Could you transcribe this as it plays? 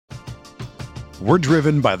We're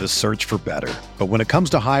driven by the search for better. But when it comes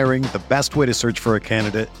to hiring, the best way to search for a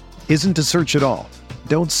candidate isn't to search at all.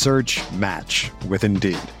 Don't search, match with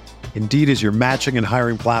Indeed. Indeed is your matching and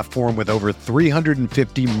hiring platform with over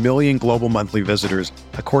 350 million global monthly visitors,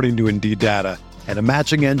 according to Indeed data, and a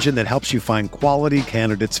matching engine that helps you find quality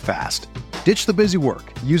candidates fast. Ditch the busy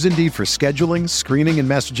work. Use Indeed for scheduling, screening, and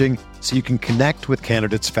messaging so you can connect with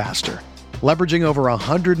candidates faster. Leveraging over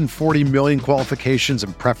 140 million qualifications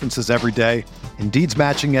and preferences every day, Indeed's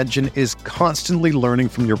matching engine is constantly learning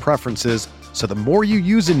from your preferences, so the more you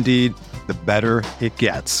use Indeed, the better it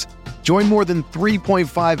gets. Join more than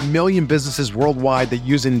 3.5 million businesses worldwide that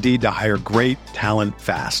use Indeed to hire great talent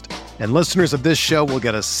fast. And listeners of this show will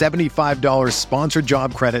get a $75 sponsored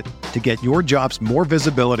job credit to get your jobs more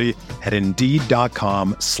visibility at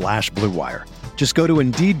Indeed.com/Blue Wire. Just go to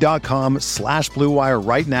Indeed.com/Blue Wire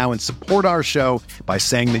right now and support our show by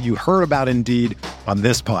saying that you heard about Indeed on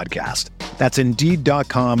this podcast. That's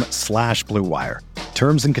Indeed.com/Blue Wire.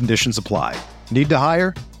 Terms and conditions apply. Need to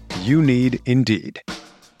hire? You need Indeed.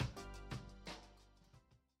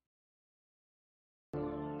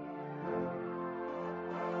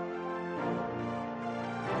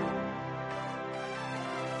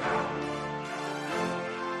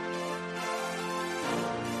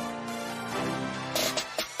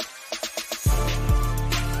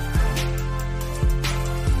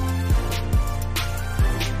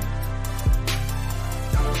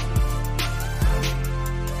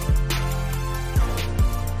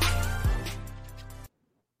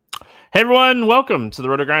 Hey everyone, welcome to the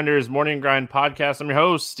Roto Grinders Morning Grind Podcast. I'm your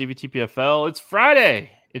host, Stevie TPFL. It's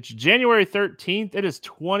Friday. It's January 13th. It is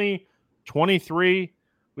 2023.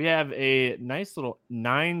 We have a nice little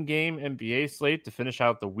 9-game NBA slate to finish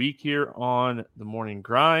out the week here on the Morning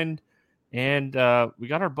Grind. And we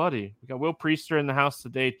got our buddy. We got Will Priester in the house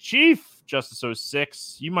today. Chief Justice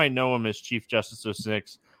 06. You might know him as Chief Justice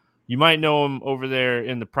 06. You might know him over there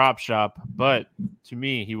in the prop shop, but to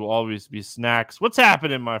me, he will always be Snacks. What's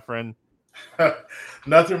happening, my friend?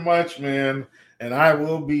 Nothing much, man. And I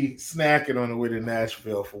will be snacking on the way to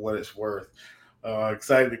Nashville for what it's worth.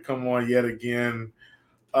 Excited to come on yet again.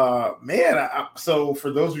 So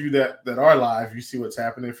for those of you that are live, you see what's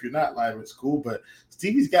happening. If you're not live, it's cool. But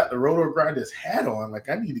Stevie's got the Roto Grinders hat on. Like,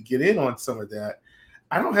 I need to get in on some of that.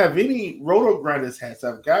 I don't have any Roto Grinders hats.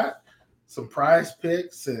 I've got some Prize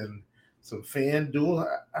Picks and some FanDuel.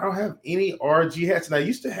 I don't have any RG hats, and I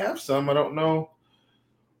used to have some. I don't know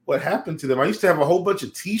what happened to them. I used to have a whole bunch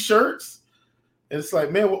of T-shirts, and it's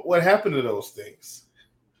like, man, what happened to those things?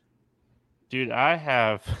 Dude, I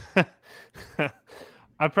have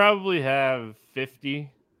I probably have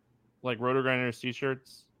 50 like Roto Grinders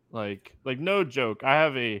T-shirts. Like no joke. I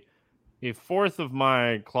have a fourth of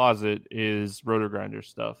my closet is Roto Grinder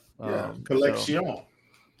stuff. Yeah, collection.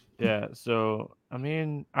 So I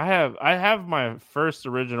mean, I have my first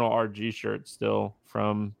original RG shirt still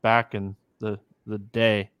from back in the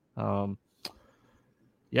day. I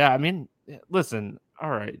mean, listen,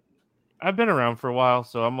 all right. I've been around for a while,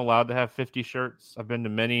 so I'm allowed to have 50 shirts. I've been to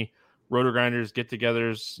many Roto Grinders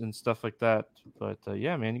get-togethers and stuff like that. But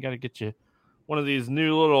yeah, man, you got to get you one of these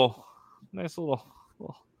new nice little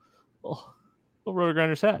Roto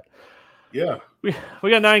Grinders hat. Yeah, we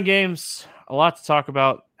got 9 games, a lot to talk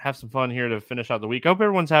about. Have some fun here to finish out the week. I hope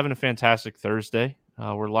everyone's having a fantastic Thursday.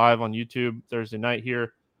 We're live on YouTube Thursday night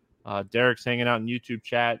here. Derek's hanging out in YouTube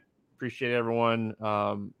chat. Appreciate everyone.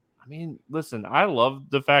 I mean, listen, I love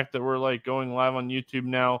the fact that we're like going live on YouTube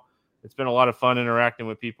now. It's been a lot of fun interacting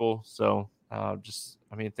with people. So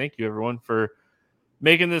thank you everyone for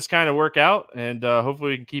making this kind of work out, and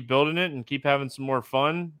hopefully we can keep building it and keep having some more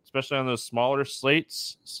fun, especially on those smaller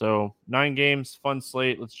slates. So 9 games, fun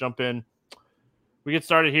slate. Let's jump in. We get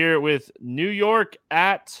started here with New York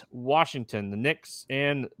at Washington, the Knicks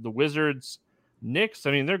and the Wizards. Knicks,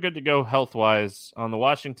 I mean, they're good to go health-wise. On the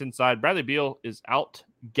Washington side, Bradley Beal is out.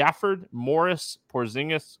 Gafford, Morris,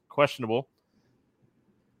 Porzingis, questionable.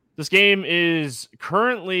 This game is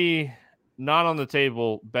currently not on the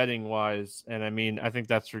table betting-wise, and I mean, I think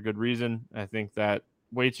that's for good reason. I think that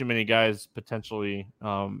way too many guys potentially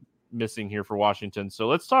missing here for Washington. So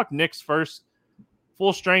let's talk Knicks first.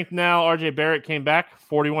 Full strength now. RJ Barrett came back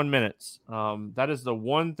 41 minutes. That is the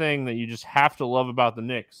one thing that you just have to love about the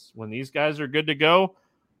Knicks. When these guys are good to go,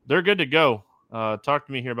 they're good to go. Talk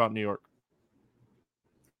to me here about New York.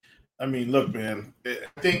 I mean, look, man, I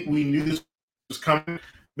think we knew this was coming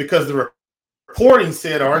because the reporting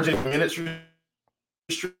said RJ minutes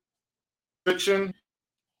restriction.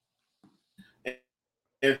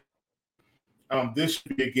 And this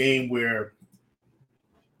should be a game where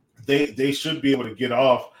they should be able to get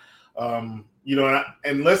off.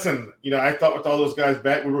 And listen, I thought with all those guys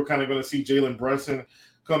back, we were kind of going to see Jalen Brunson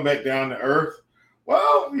come back down to earth.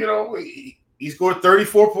 Well, he scored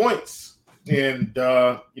 34 points, and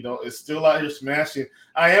is still out here smashing.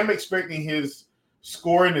 I am expecting his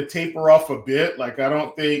scoring to taper off a bit. Like, I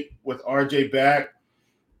don't think with RJ back,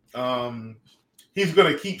 he's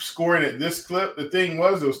going to keep scoring at this clip. The thing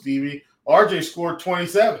was, though, Stevie, RJ scored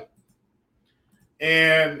 27.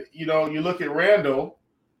 And, you look at Randall.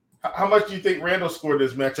 How much do you think Randall scored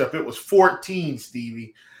this matchup? It was 14,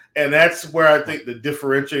 Stevie. And that's where I think the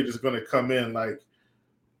differentiator is going to come in. Like,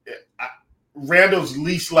 Randall's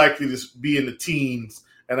least likely to be in the teens,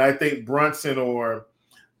 and I think Brunson or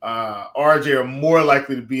RJ are more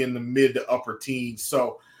likely to be in the mid to upper teens.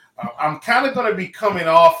 So I'm kind of going to be coming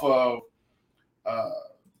off of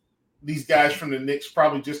these guys from the Knicks,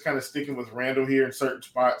 probably just kind of sticking with Randall here in certain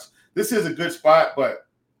spots. This is a good spot, but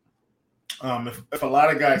if a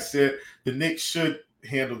lot of guys sit, the Knicks should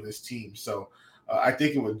handle this team. So I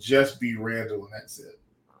think it would just be Randall, and that's it.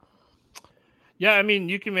 Yeah, I mean,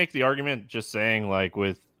 you can make the argument just saying, like,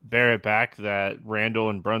 with Barrett back, that Randall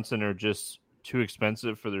and Brunson are just too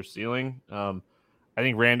expensive for their ceiling. I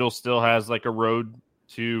think Randall still has, like, a road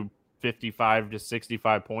to 55 to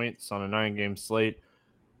 65 points on a 9-game slate.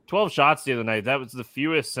 12 shots the other night. That was the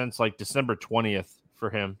fewest since, like, December 20th for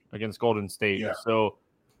him against Golden State. Yeah. So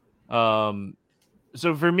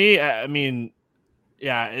for me, I mean,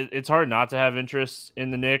 yeah, it's hard not to have interest in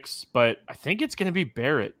the Knicks, but I think it's going to be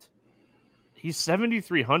Barrett. He's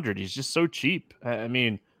 7,300. He's just so cheap. I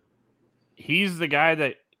mean, he's the guy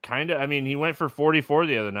that he went for 44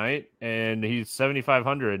 the other night, and he's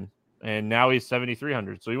 7,500, and now he's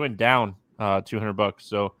 7,300. So he went down $200.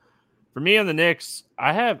 So for me on the Knicks,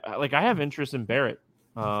 I have interest in Barrett.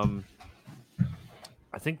 I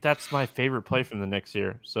think that's my favorite play from the Knicks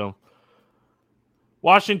here. So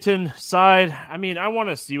Washington side, I mean, I want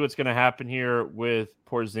to see what's going to happen here with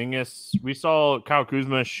Porzingis. We saw Kyle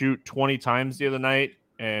Kuzma shoot 20 times the other night,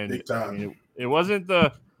 and I mean, it wasn't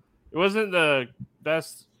the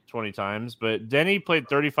best 20 times, but Denny played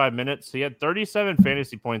 35 minutes. He had 37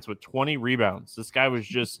 fantasy points with 20 rebounds. This guy was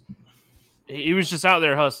just out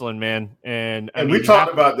there hustling, man. And we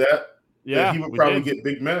talked about that. Yeah, that he would probably get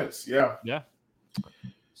big minutes. Yeah. Yeah.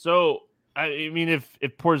 So, I mean,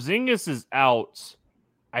 if Porzingis is out,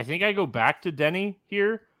 I think I go back to Denny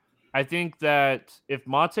here. I think that if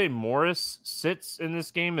Monte Morris sits in this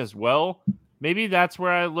game as well, maybe that's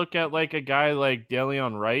where I look at like a guy like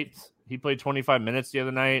Delion Wright. He played 25 minutes the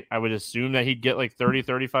other night. I would assume that he'd get like 30,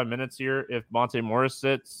 35 minutes here if Monte Morris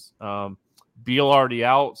sits. Beal already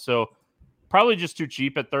out. So probably just too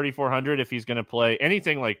cheap at 3,400 if he's going to play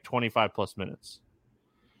anything like 25 plus minutes.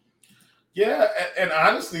 Yeah, and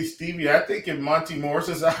honestly, Stevie, I think if Monte Morris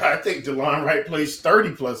is out, I think Delon Wright plays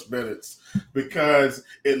 30-plus minutes because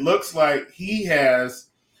it looks like he has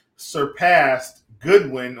surpassed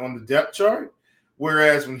Goodwin on the depth chart,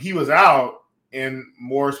 whereas when he was out and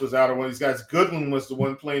Morris was out, or one of these guys, Goodwin was the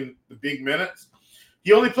one playing the big minutes.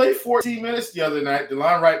 He only played 14 minutes the other night.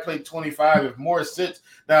 Delon Wright played 25. If Morris sits,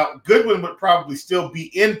 now Goodwin would probably still be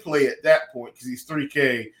in play at that point because he's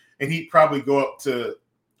 3K, and he'd probably go up to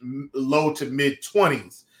low to mid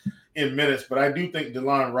 20s in minutes, but I do think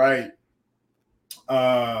Delon Wright,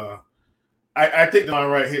 I think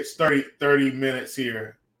Delon Wright hits 30 minutes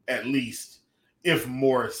here at least if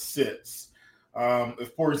Morris sits.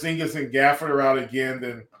 If Porzingis and Gafford are out again,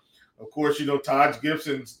 then of course, Taj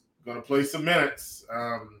Gibson's going to play some minutes.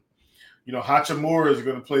 Hachimura is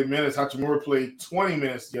going to play minutes. Hachimura played 20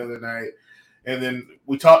 minutes the other night. And then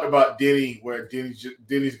we talked about Denny, where Denny's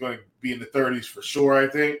going to be in the 30s for sure, I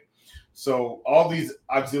think. So all these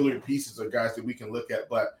auxiliary pieces are guys that we can look at.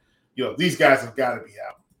 But, these guys have got to be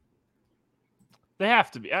out. They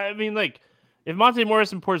have to be. I mean, like, if Monte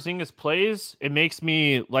Morris and Porzingis plays, it makes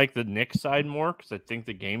me like the Knicks side more because I think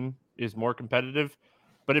the game is more competitive.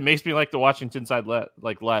 But it makes me like the Washington side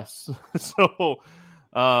less. So,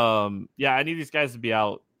 yeah, I need these guys to be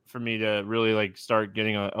out for me to really like start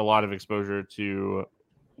getting a lot of exposure to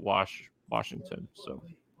Washington. So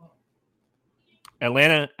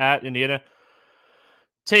Atlanta at Indiana,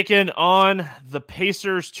 taking on the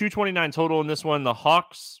Pacers, 229 total in this one. The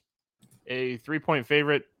Hawks, a 3-point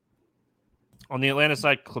favorite. On the Atlanta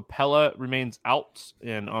side, Capella remains out.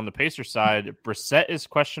 And on the Pacers side, Brissett is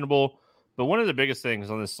questionable. But one of the biggest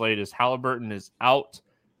things on this slate is Halliburton is out.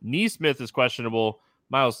 Nesmith is questionable.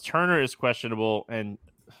 Miles Turner is questionable. And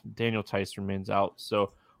Daniel Tice remains out.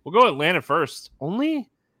 So we'll go Atlanta first. Only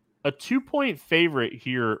a 2-point favorite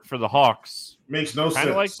here for the Hawks. Makes no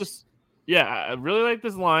sense. Like this. Yeah, I really like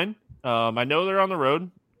this line. I know they're on the road.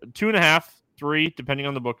 2.5 3, depending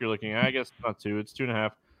on the book you're looking at. I guess not 2. It's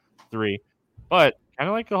 2.5, 3. But kind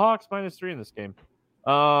of like the Hawks -3 in this game.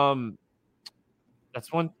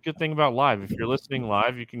 That's one good thing about live. If you're listening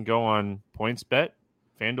live, you can go on PointsBet,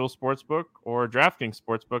 FanDuel Sportsbook, or DraftKings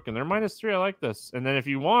Sportsbook, and they're -3. I like this. And then if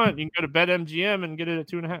you want, you can go to BetMGM and get it at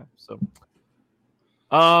 2.5. So,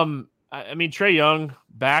 I mean, Trae Young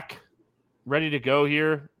back, ready to go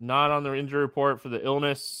here. Not on the injury report for the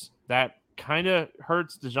illness. That kind of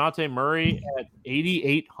hurts DeJounte Murray at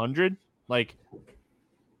 8,800. Like,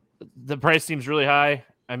 the price seems really high.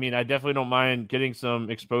 I mean, I definitely don't mind getting some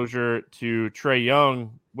exposure to Trae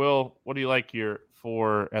Young. Will, what do you like here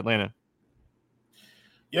for Atlanta?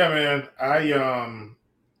 Yeah, man.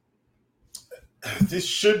 This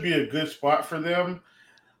should be a good spot for them.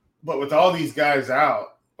 But with all these guys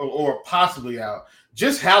out, or possibly out,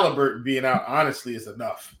 just Halliburton being out, honestly, is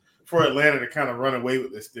enough for Atlanta to kind of run away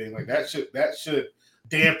with this thing. Like, that should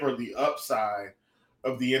damper the upside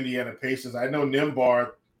of the Indiana Pacers. I know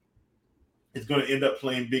Nembhard is going to end up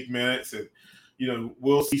playing big minutes, and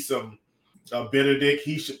we'll see some Benedict.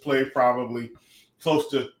 He should play probably close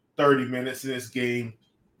to 30 minutes in this game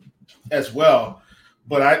as well.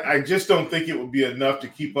 But I just don't think it would be enough to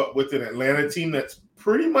keep up with an Atlanta team that's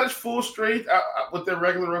pretty much full strength with their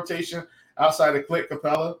regular rotation outside of Clint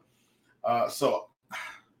Capella. So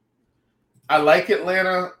I like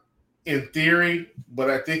Atlanta in theory, but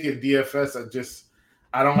I think in DFS,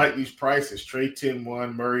 I don't like these prices. Trae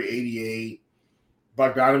 10-1, Murray 88,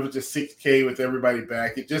 Bogdanovich is 6K with everybody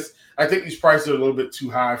back. I think these prices are a little bit too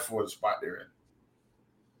high for the spot they're in.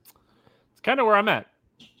 It's kind of where I'm at.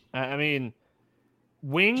 I mean,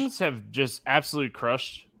 wings have just absolutely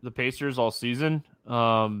crushed the Pacers all season.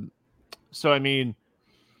 So, I mean,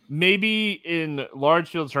 maybe in large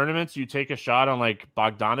field tournaments, you take a shot on like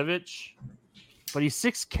Bogdanovich, but he's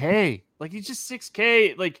 6K. Like, he's just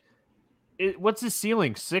 6K. Like, what's his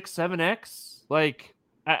ceiling? 6, 7X? Like,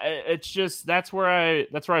 it's just that's where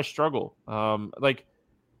I struggle. Like,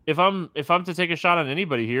 if I'm to take a shot on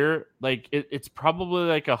anybody here, like it's probably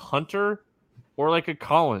like a Hunter or like a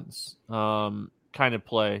Collins kind of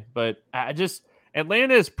play. But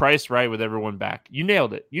Atlanta is priced right with everyone back. You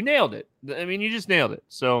nailed it. I mean, you just nailed it.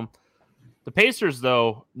 So the Pacers,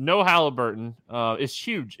 though, no Halliburton is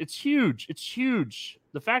huge. It's huge.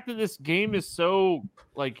 The fact that this game is so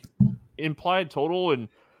like implied total and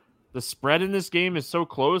the spread in this game is so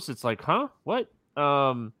close, it's like, huh? What?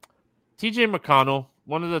 TJ McConnell,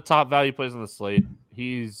 one of the top value plays on the slate.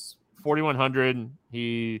 He's 4,100.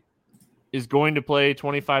 He is going to play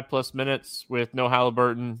 25 plus minutes with no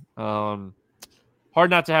Halliburton. Hard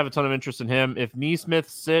not to have a ton of interest in him. If Nesmith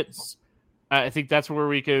sits, I think that's where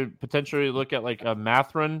we could potentially look at like a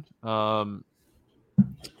Mathurin.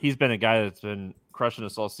 He's been a guy that's been crushing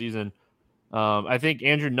us all season. I think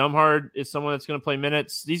Andrew Nembhard is someone that's going to play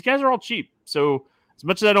minutes. These guys are all cheap. So as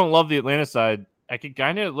much as I don't love the Atlanta side, I could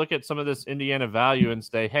kind of look at some of this Indiana value and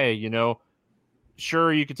say, hey,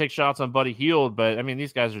 sure, you could take shots on Buddy Hield, but I mean,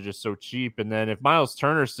 these guys are just so cheap. And then if Miles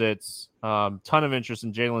Turner sits, ton of interest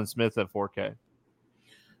in Jalen Smith at 4K.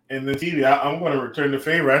 And then, TV, I'm going to return the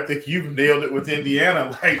favor. I think you've nailed it with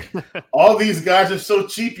Indiana. Like, all these guys are so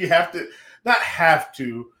cheap, you have to – not have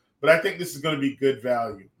to, but I think this is going to be good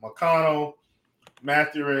value. McConnell,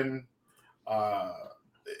 Mathurin, I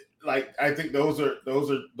think those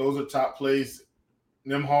are top plays.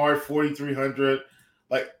 Nembhard, 4,300.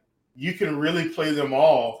 Like, you can really play them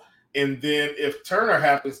all. And then if Turner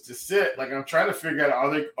happens to sit, like, I'm trying to figure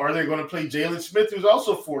out, are they going to play Jalen Smith, who's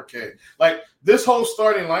also 4K? Like, this whole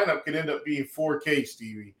starting lineup could end up being 4K,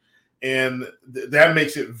 Stevie. And that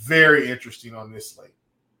makes it very interesting on this slate.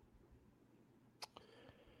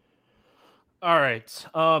 All right.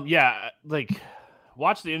 Yeah, like,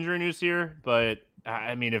 watch the injury news here. But,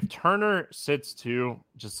 I mean, if Turner sits too,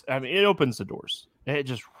 it opens the doors. It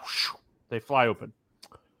just, they fly open.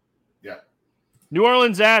 Yeah. New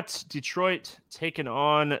Orleans at Detroit taking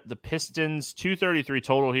on the Pistons. 233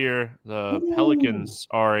 total here. The Pelicans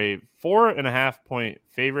are a 4.5 point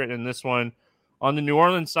favorite in this one. On the New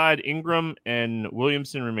Orleans side, Ingram and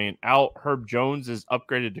Williamson remain out. Herb Jones is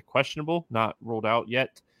upgraded to questionable, not ruled out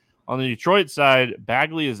yet. On the Detroit side,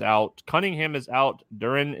 Bagley is out. Cunningham is out.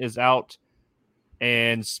 Duren is out.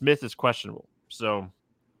 And Smith is questionable. So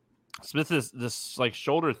Smith is this like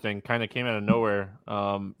shoulder thing kind of came out of nowhere.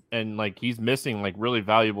 And like he's missing like really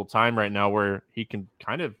valuable time right now where he can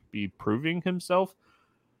kind of be proving himself.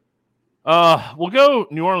 We'll go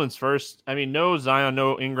New Orleans first. I mean, no Zion,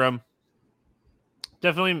 no Ingram.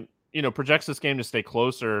 Definitely, projects this game to stay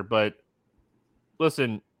closer, but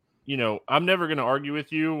listen, I'm never going to argue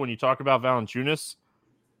with you when you talk about Valanciunas.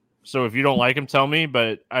 So if you don't like him, tell me.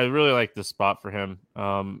 But I really like this spot for him.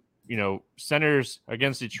 Centers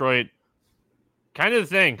against Detroit, kind of the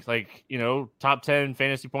thing. Like, top 10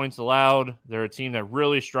 fantasy points allowed. They're a team that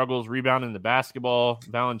really struggles rebounding the basketball.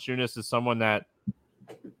 Valanciunas is someone that,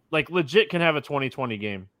 like, legit can have a 2020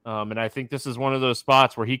 game. And I think this is one of those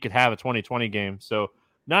spots where he could have a 2020 game. So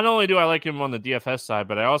not only do I like him on the DFS side,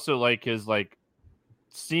 but I also like his, like,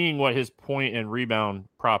 seeing what his point and rebound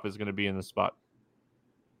prop is going to be in the spot.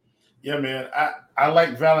 Yeah, man. I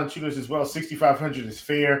like Valanciunas as well. 6,500 is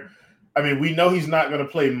fair. I mean, we know he's not going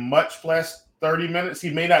to play much less 30 minutes. He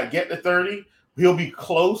may not get to 30. He'll be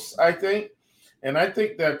close, I think. And I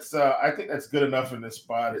think that's good enough in this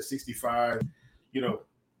spot at 65.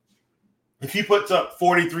 If he puts up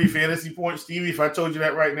 43 fantasy points, Stevie, if I told you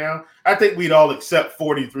that right now, I think we'd all accept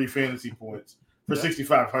 43 fantasy points for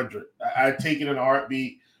 6,500. I'd take it in a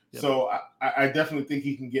heartbeat. Yep. So I definitely think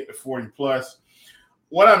he can get to 40 plus.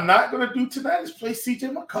 What I'm not going to do tonight is play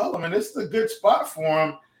CJ McCollum, and this is a good spot for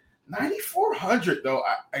him. 9,400, though.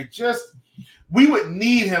 We would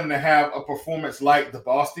need him to have a performance like the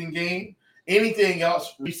Boston game. Anything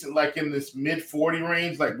else recent, like in this mid-40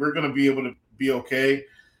 range, like we're going to be able to be okay.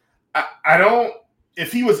 I don't –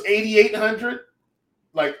 if he was 8,800,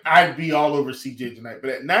 like I'd be all over CJ tonight.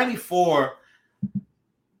 But at 94,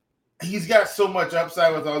 he's got so much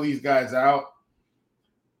upside with all these guys out.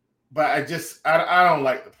 But I don't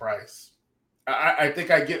like the price. I think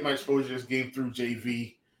I get my exposure to this game through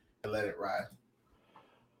JV and let it ride.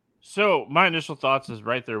 So my initial thoughts is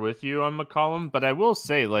right there with you on McCollum, but I will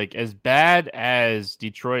say, like, as bad as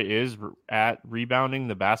Detroit is at rebounding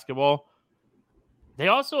the basketball, they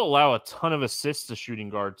also allow a ton of assists to shooting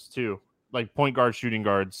guards too, like point guard shooting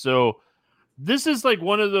guards. So this is like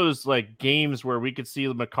one of those like games where we could see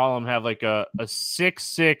McCollum have like a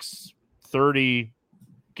 6-6 30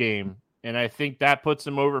 game, and I think that puts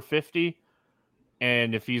him over 50.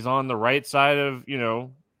 And if he's on the right side of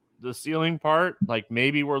the ceiling part, like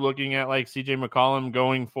maybe we're looking at like CJ McCollum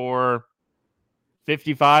going for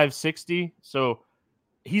 55 60. So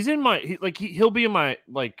he's in my he'll be in my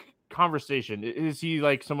like conversation. Is he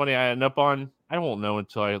like somebody I end up on? I won't know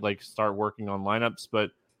until I like start working on lineups.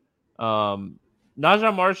 But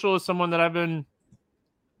Najee Marshall is someone that I've been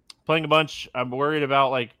playing a bunch. I'm worried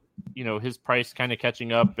about like his price kind of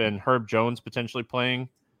catching up and Herb Jones potentially playing.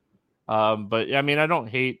 But I mean, I don't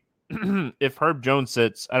hate if Herb Jones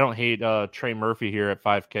sits. I don't hate Trey Murphy here at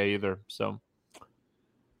 5K either. So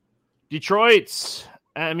Detroit's,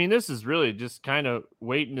 I mean, this is really just kind of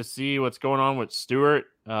waiting to see what's going on with Stewart.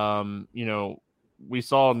 We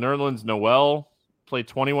saw Nerlens Noel play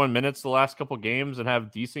 21 minutes the last couple games and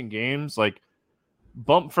have decent games, like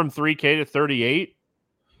bump from 3K to 38.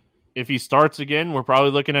 If he starts again, we're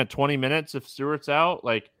probably looking at 20 minutes if Stewart's out.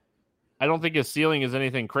 Like, I don't think his ceiling is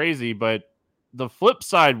anything crazy, but the flip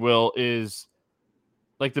side, Will, is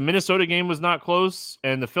like the Minnesota game was not close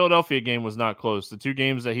and the Philadelphia game was not close. The two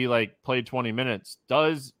games that he like played 20 minutes.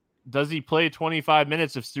 Does he play 25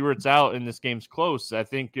 minutes if Stewart's out and this game's close? I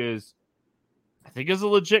think is a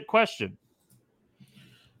legit question.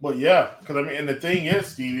 Well, yeah, because I mean, and the thing is,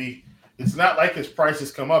 Stevie, it's not like his price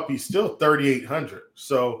has come up. He's still 3,800.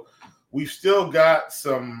 So we've still got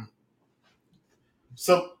some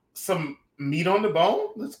meat on the bone.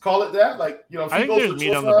 Let's call it that. Like, if I think there's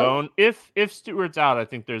meat on the bone. If Stewart's out, I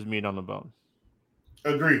think there's meat on the bone.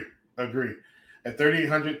 Agree. At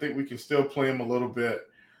 3,800, I think we can still play him a little bit.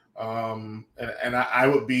 And I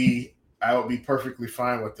would be perfectly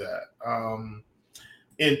fine with that.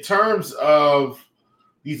 In terms of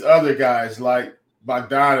these other guys like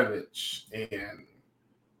Bogdanovich and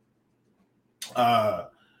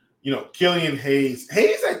Killian Hayes.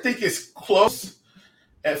 Hayes, I think, is close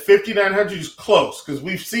at 5,900. He's close because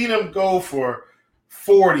we've seen him go for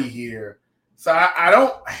 40 here. So I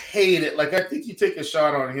don't hate it. Like, I think you take a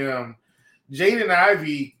shot on him. Jaden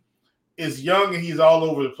Ivey is young and he's all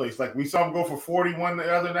over the place. Like, we saw him go for 41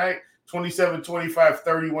 the other night, 27, 25,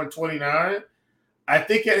 31, 29. I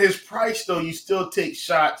think at his price, though, you still take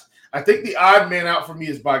shots. I think the odd man out for me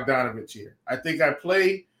is Bogdanovich here. I think I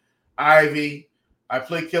play Ivy. I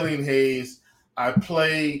play Killian Hayes. I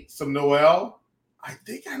play some Noel. I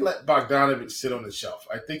think I let Bogdanovich sit on the shelf.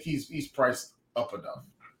 I think he's priced up enough.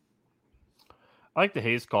 I like the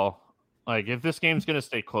Hayes call. Like, if this game's going to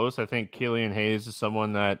stay close, I think Killian Hayes is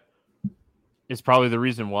someone that is probably the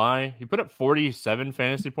reason why. He put up 47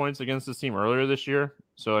 fantasy points against this team earlier this year.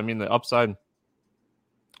 So, I mean, the upside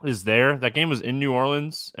is there. That game was in New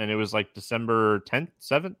Orleans, and it was like December 10th,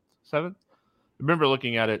 7th. I remember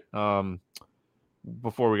looking at it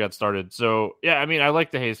before we got started. So, yeah, I mean, I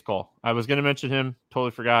like the Hayes call. I was going to mention him.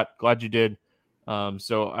 Totally forgot. Glad you did.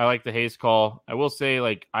 So I like the Hayes call. I will say,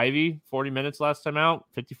 like, Ivy, 40 minutes last time out,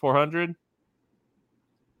 5,400.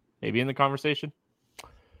 Maybe in the conversation.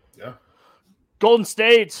 Yeah. Golden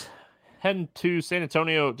State heading to San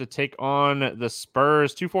Antonio to take on the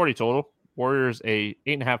Spurs. 240 total. Warriors a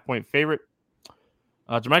 8.5-point favorite.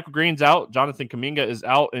 Jermichael Green's out. Jonathan Kuminga is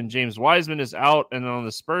out. And James Wiseman is out. And then on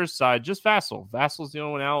the Spurs side, just Vassell. Vassell's the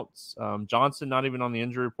only one out. Johnson not even on the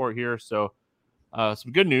injury report here. So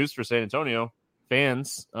some good news for San Antonio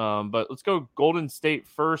fans. But let's go Golden State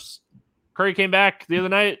first. Curry came back the other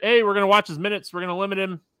night. Hey, we're going to watch his minutes. We're going to limit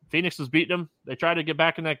him. Phoenix was beating him. They tried to get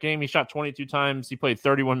back in that game. He shot 22 times. He played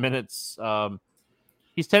 31 minutes.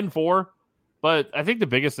 He's 10-4. But I think the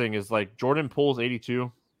biggest thing is, like, Jordan Poole's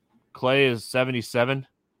 82. Clay is 77.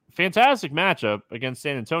 Fantastic matchup against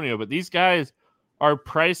San Antonio. But these guys are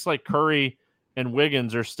priced like Curry and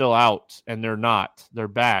Wiggins are still out. And they're not. They're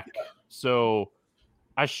back. So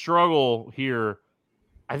I struggle here.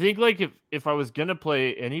 I think, like, if I was going to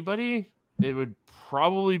play anybody, it would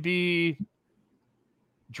probably be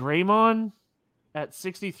Draymond at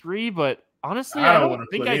 63, but honestly, I don't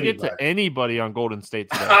think I get to anybody on Golden State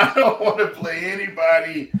today. I don't want to play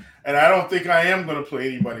anybody, and I don't think I am going to play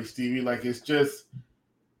anybody, Stevie. Like, it's just,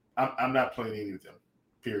 I'm not playing any of them,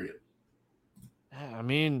 period. I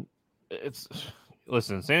mean,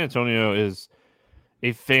 listen, San Antonio is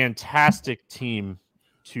a fantastic team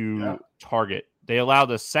to target. They allow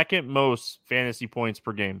the second most fantasy points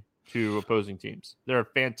per game to opposing teams. They're a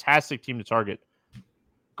fantastic team to target.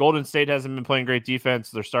 Golden State hasn't been playing great defense.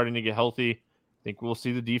 They're starting to get healthy. I think we'll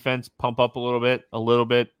see the defense pump up a little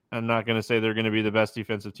bit. I'm not going to say they're going to be the best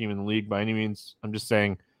defensive team in the league by any means. I'm just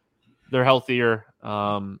saying they're healthier.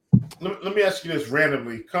 Let me ask you this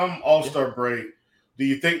randomly. Come All-Star break, do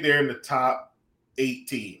you think they're in the top 8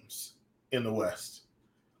 teams in the West?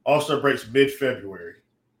 All-Star break's mid-February.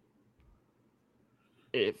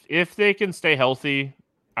 If they can stay healthy,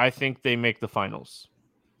 I think they make the finals.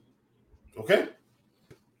 Okay.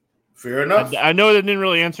 Fair enough. I know that didn't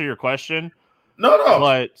really answer your question. No,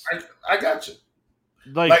 but I got you.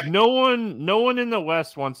 Like no one in the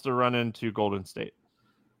West wants to run into Golden State.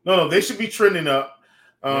 No, they should be trending up.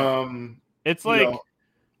 It's like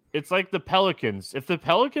the Pelicans. If the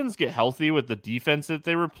Pelicans get healthy with the defense that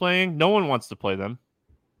they were playing, no one wants to play them.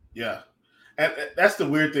 Yeah, and that's the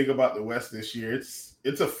weird thing about the West this year. It's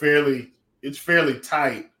fairly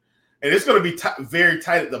tight, and it's going to be very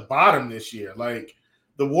tight at the bottom this year. Like,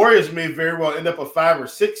 the Warriors may very well end up a 5 or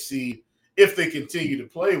 6 seed if they continue to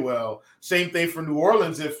play well. Same thing for New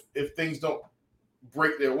Orleans if things don't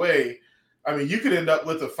break their way. I mean, you could end up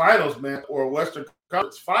with a finals match or a Western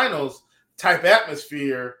Conference Finals type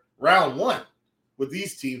atmosphere round 1 with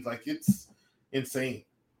these teams. Like, it's insane.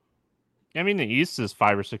 I mean, the East is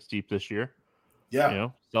 5 or 6 deep this year. Yeah. You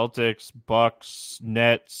know, Celtics, Bucks,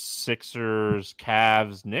 Nets, Sixers,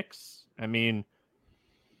 Cavs, Knicks. I mean,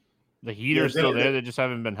 the Heat are still there. They just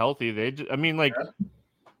haven't been healthy.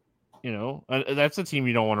 You know, that's a team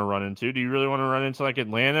you don't want to run into. Do you really want to run into like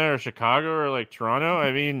Atlanta or Chicago or like Toronto?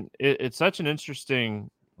 I mean, it's such an interesting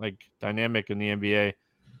like dynamic in the NBA.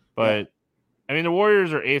 But I mean, the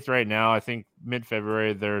Warriors are 8th right now. I think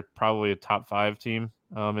mid-February they're probably a top 5 team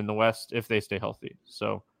in the West if they stay healthy.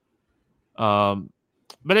 So,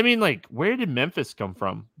 but I mean, like, where did Memphis come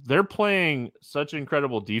from? They're playing such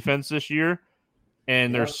incredible defense this year,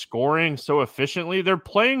 and they're scoring so efficiently. They're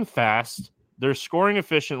playing fast. They're scoring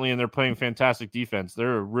efficiently, and they're playing fantastic defense.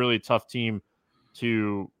 They're a really tough team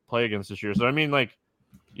to play against this year. So, I mean, like,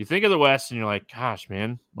 you think of the West, and you're like, gosh,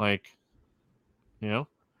 man, like, you know,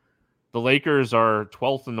 the Lakers are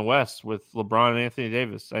 12th in the West with LeBron and Anthony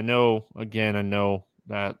Davis. I know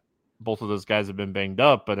that both of those guys have been banged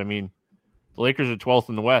up, but, I mean, the Lakers are 12th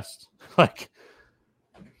in the West. Like,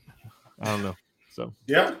 I don't know. So,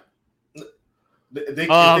 yeah. They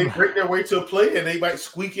break their way to a play, and they might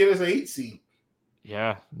squeak in as an 8 seed.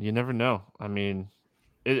 Yeah, you never know. I mean,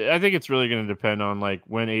 I think it's really going to depend on like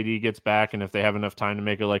when AD gets back and if they have enough time to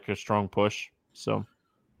make it like a strong push. So,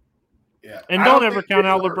 yeah, and don't ever count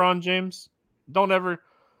out LeBron James. Don't ever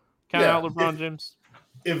count out LeBron James.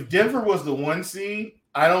 If Denver was the 1 seed,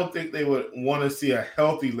 I don't think they would want to see a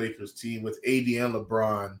healthy Lakers team with AD and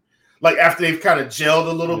LeBron. Like, after they've kind of gelled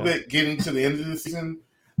a little bit getting to the end of the season,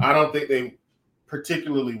 I don't think they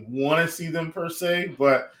particularly want to see them per se,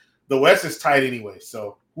 but the West is tight anyway,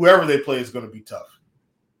 so whoever they play is going to be tough.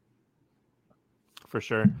 For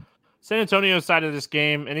sure. San Antonio side of this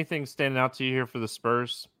game, anything standing out to you here for the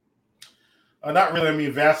Spurs? Not really. I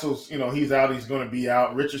mean, Vassell's, he's out. He's going to be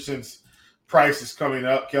out. Richardson's price is coming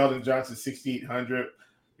up. Keldon Johnson, 6,800.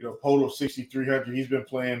 Poto, 6,300. He's been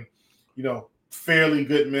playing, fairly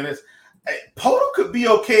good minutes. Poto could be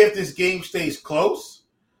okay if this game stays close.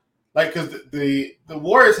 Like, because the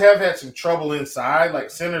Warriors have had some trouble inside. Like,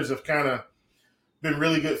 centers have kind of been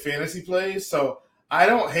really good fantasy plays. So I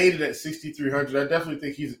don't hate it at 6,300. I definitely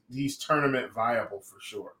think he's tournament viable for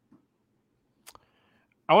sure.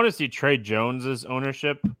 I want to see Trey Jones's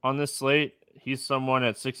ownership on this slate. He's someone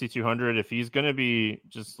at 6,200. If he's going to be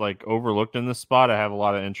just like overlooked in this spot, I have a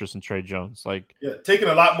lot of interest in Trey Jones. Like, yeah, taking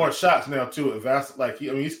a lot more shots now too.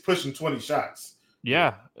 He's pushing 20 shots.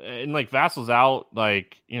 Yeah, and like Vassal's out,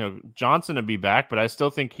 like, Johnson to be back, but I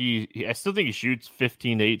still think he shoots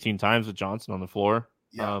 15 to 18 times with Johnson on the floor.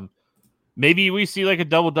 Yeah. Maybe we see like a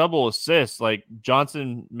double assist, like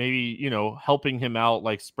Johnson maybe, helping him out,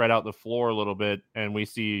 like spread out the floor a little bit, and we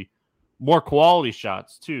see more quality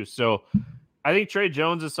shots too. So I think Trey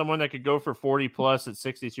Jones is someone that could go for 40 plus at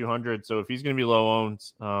 6,200. So if he's going to be low owned,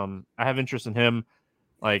 I have interest in him.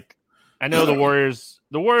 Like, I know the Warriors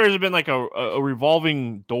have been like a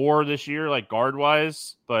revolving door this year, like guard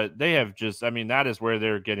wise, but they have that is where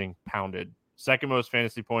they're getting pounded. Second most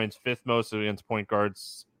fantasy points, fifth most against point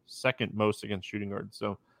guards, second most against shooting guards.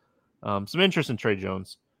 So some interest in Trey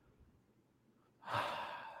Jones.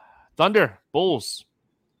 Thunder, Bulls.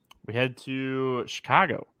 We head to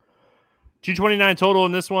Chicago. 229 total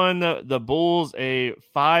in this one. The Bulls, a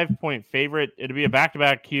 5-point favorite. It'll be a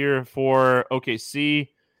back-to-back here for OKC.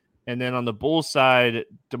 And then on the Bulls side,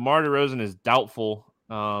 DeMar DeRozan is doubtful.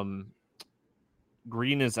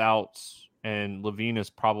 Green is out, and Levine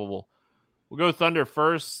is probable. We'll go Thunder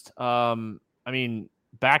first. Back-to-back.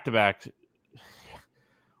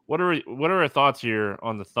 What are our thoughts here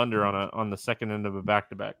on the Thunder on the second end of a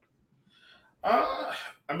back-to-back?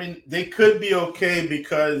 They could be okay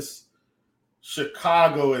because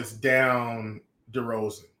Chicago is down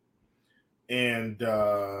DeRozan. And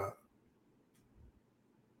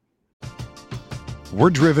We're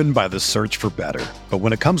driven by the search for better. But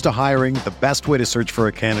when it comes to hiring, the best way to search for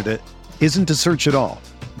a candidate isn't to search at all.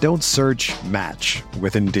 Don't search, match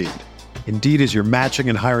with Indeed. Indeed is your matching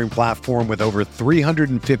and hiring platform with over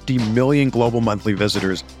 350 million global monthly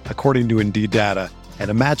visitors, according to Indeed data, and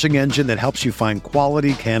a matching engine that helps you find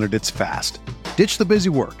quality candidates fast. Ditch the busy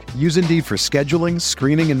work. Use Indeed for scheduling,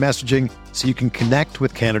 screening, and messaging so you can connect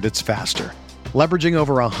with candidates faster. Leveraging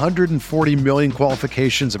over 140 million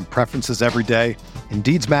qualifications and preferences every day,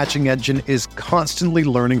 Indeed's matching engine is constantly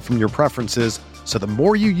learning from your preferences, so the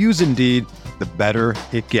more you use Indeed, the better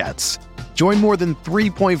it gets. Join more than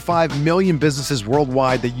 3.5 million businesses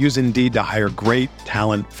worldwide that use Indeed to hire great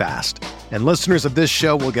talent fast. And listeners of this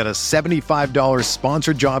show will get a $75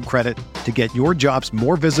 sponsored job credit to get your jobs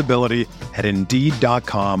more visibility at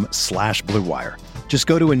Indeed.com/Blue Wire. Just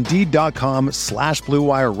go to Indeed.com/Blue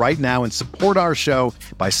Wire right now and support our show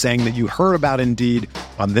by saying that you heard about Indeed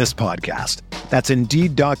on this podcast. That's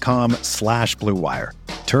Indeed.com/Blue Wire.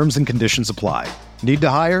 Terms and conditions apply. Need to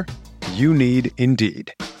hire? You need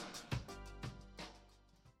Indeed.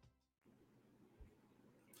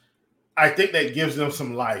 I think that gives them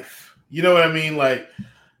some life. You know what I mean? Like,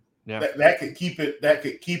 yeah. that could keep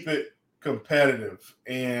it competitive.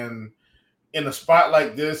 And in a spot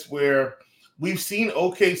like this where we've seen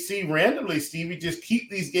OKC randomly, Stevie, just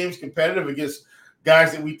keep these games competitive against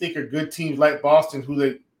guys that we think are good teams like Boston, who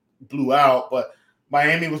they blew out. But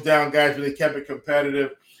Miami was down guys, but they kept it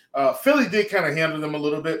competitive. Philly did kind of handle them a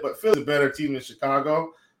little bit, but Philly's a better team than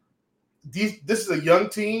Chicago. This is a young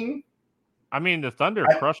team. The Thunder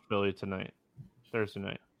crushed Philly Thursday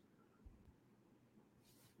night.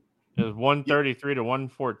 It was 133 to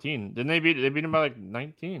 114. Didn't they beat them by like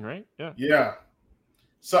 19, right? Yeah. Yeah.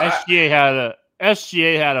 So SGA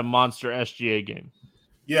had a monster SGA game.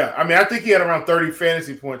 Yeah, I think he had around 30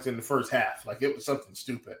 fantasy points in the first half. Like, it was something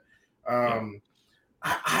stupid.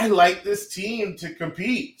 I like this team to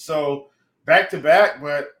compete. So back to back,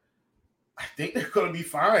 but I think they're going to be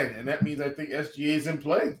fine, and that means I think SGA is in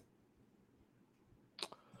play.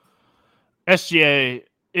 SGA,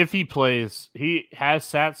 if he plays, he has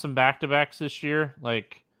sat some back-to-backs this year.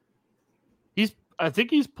 Like, I think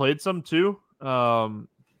he's played some too. I'm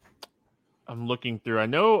looking through. I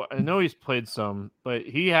know he's played some, but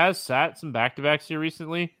he has sat some back-to-backs here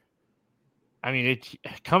recently.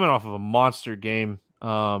 Coming off of a monster game.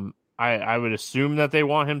 I would assume that they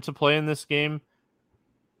want him to play in this game.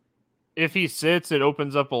 If he sits, it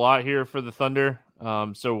opens up a lot here for the Thunder.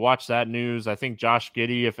 So watch that news. I think Josh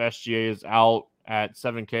Giddey, if SGA is out at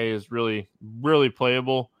 7K, is really, really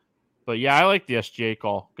playable. But yeah, I like the SGA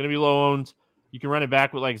call. Going to be low owned. You can run it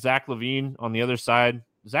back with like Zach LaVine on the other side.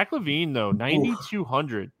 Zach LaVine, though,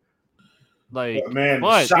 9,200. Like,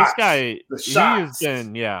 but this guy, he has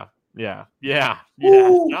been, yeah.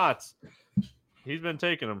 Shots. He's been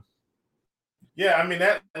taking them. Yeah, I mean,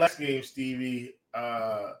 that last game, Stevie,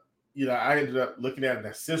 I ended up looking at an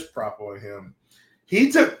assist prop on him.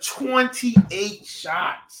 He took 28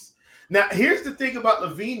 shots. Now, here's the thing about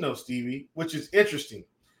LaVine, though, Stevie, which is interesting.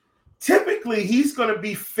 Typically, he's going to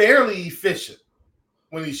be fairly efficient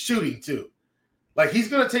when he's shooting, too. Like, he's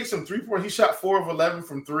going to take some three-point. He shot 4 of 11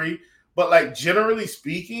 from 3. But, like, generally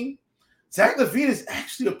speaking, Zach LaVine is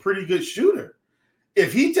actually a pretty good shooter.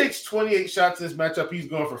 If he takes 28 shots in this matchup, he's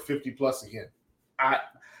going for 50-plus again.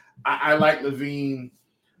 I like LaVine.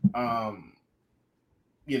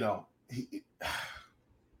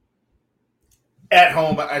 At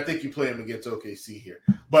home, I think you play him against OKC here.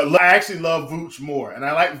 But I actually love Vooch more. And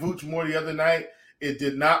I like Vooch more the other night. It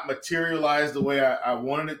did not materialize the way I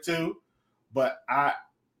wanted it to. But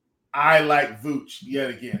I like Vooch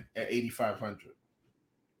yet again at 8,500.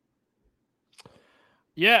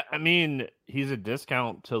 Yeah, I mean, he's a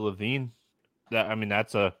discount to LaVine.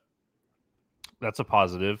 That's a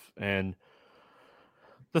positive. And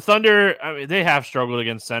the Thunder, they have struggled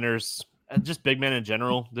against centers, just big men in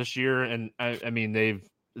general this year. And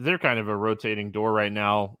they're kind of a rotating door right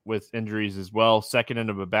now with injuries as well. Second end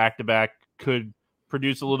of a back-to-back could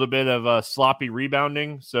produce a little bit of sloppy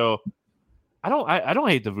rebounding. So I don't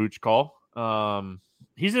hate the Vooch call.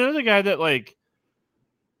 He's another guy that, like,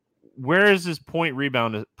 where is his point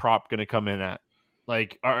rebound prop going to come in at?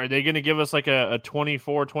 Like, are they going to give us like a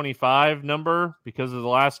 24-25 number because of the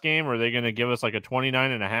last game? Or are they going to give us like a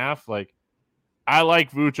 29.5? Like, I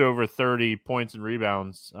like Vooch over 30 points and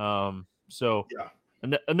rebounds. So yeah.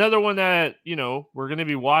 Another one that, we're going to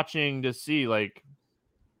be watching to see, like,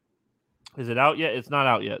 is it out yet? It's not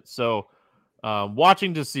out yet. So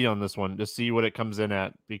watching to see on this one, to see what it comes in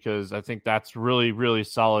at, because I think that's really, really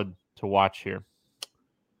solid to watch here.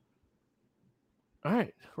 All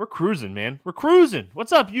right, we're cruising, man. We're cruising.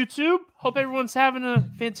 What's up, YouTube? Hope everyone's having a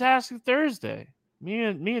fantastic Thursday. Me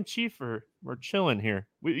and Chief we're chilling here.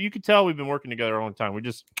 You could tell we've been working together a long time.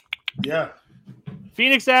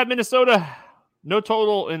 Phoenix at Minnesota. No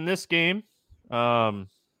total in this game. Too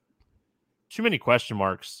many question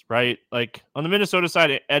marks, right? Like, on the Minnesota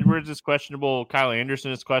side, Edwards is questionable, Kyle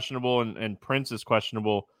Anderson is questionable, and Prince is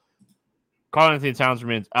questionable. Karl-Anthony Towns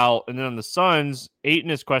remains out. And then on the Suns,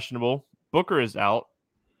 Ayton is questionable. Booker is out.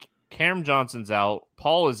 Cam Johnson's out.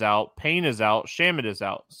 Paul is out. Payne is out. Shamet is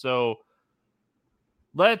out. So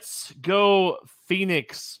let's go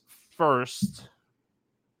Phoenix first.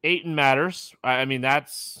 Ayton matters.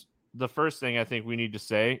 That's the first thing I think we need to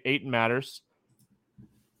say. Ayton matters.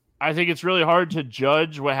 I think it's really hard to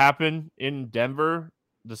judge what happened in Denver,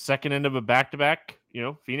 the second end of a back-to-back.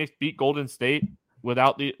 Phoenix beat Golden State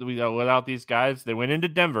without these guys. They went into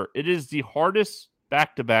Denver. It is the hardest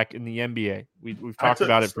back-to-back in the NBA. We've talked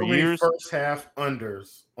about it for years. First half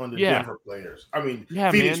unders on the Denver players.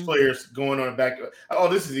 Phoenix players going on a back. Oh,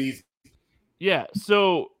 this is easy. Yeah,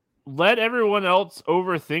 so let everyone else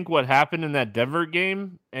overthink what happened in that Denver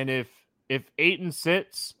game. And if Ayton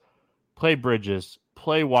sits, play Bridges,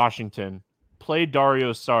 play Washington, play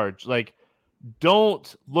Dario Saric. Like,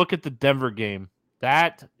 don't look at the Denver game.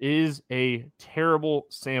 That is a terrible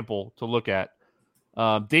sample to look at.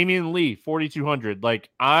 Damian Lee, 4,200. Like,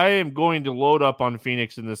 I am going to load up on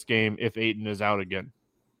Phoenix in this game if Ayton is out again.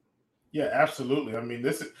 Yeah, absolutely.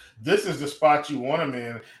 This is the spot you want him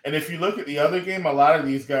in. And if you look at the other game, a lot of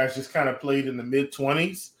these guys just kind of played in the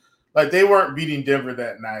mid-20s. Like, they weren't beating Denver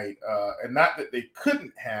that night. And not that they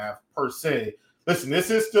couldn't have, per se. Listen, this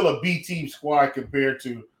is still a B-team squad compared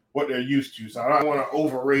to what they're used to. So I don't want to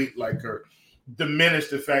overrate, or diminish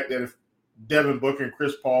the fact that if Devin Booker and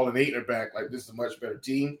Chris Paul and Ayton are back, like, this is a much better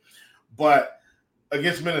team. But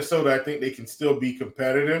against Minnesota, I think they can still be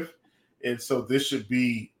competitive. And so this should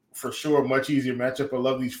be, for sure, a much easier matchup. I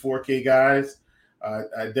love these 4K guys.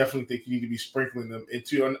 I definitely think you need to be sprinkling them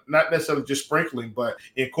into, not necessarily just sprinkling, but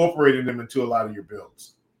incorporating them into a lot of your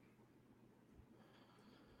builds.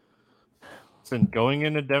 Listen, going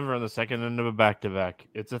into Denver on the second end of a back-to-back,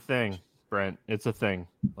 it's a thing, Brent. It's a thing.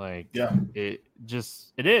 Like, yeah, it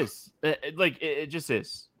is. It just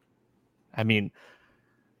is. I don't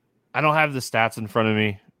have the stats in front of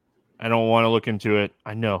me. I don't want to look into it.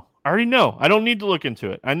 I already know. I don't need to look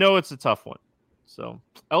into it. I know it's a tough one. So,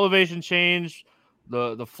 elevation change,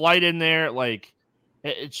 the flight in there, like,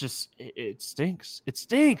 it stinks. It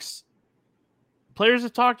stinks. Players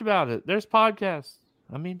have talked about it. There's podcasts.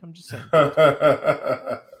 I'm just saying.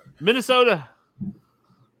 Minnesota,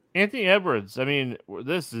 Anthony Edwards.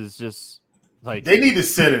 This is just like, they need to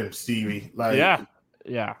sit him, Stevie. Like, yeah.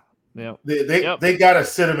 They got to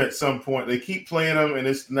sit him at some point. They keep playing him, and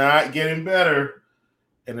it's not getting better.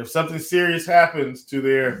 And if something serious happens to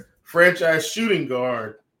their franchise shooting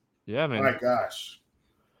guard, Yeah, man. My gosh.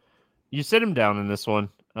 You sit him down in this one.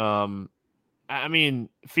 I mean,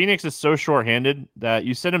 Phoenix is so shorthanded that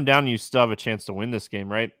you sit him down and you still have a chance to win this game,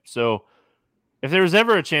 right? So if there was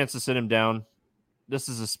ever a chance to sit him down, this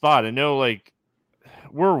is a spot. I know, like,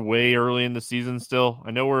 we're way early in the season still.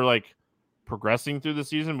 I know we're, like, progressing through the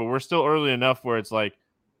season, but we're still early enough where it's like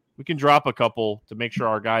we can drop a couple to make sure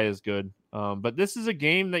our guy is good. But this is a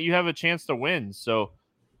game that you have a chance to win. So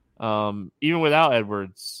even without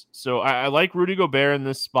Edwards. So I like Rudy Gobert in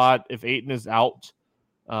this spot if Ayton is out.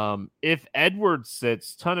 If Edwards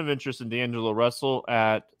sits, ton of interest in D'Angelo Russell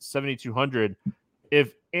at 7,200.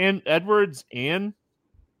 If Edwards and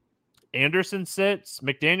Anderson sits,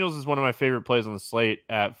 McDaniels is one of my favorite plays on the slate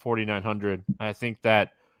at 4,900. I think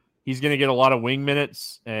that he's going to get a lot of wing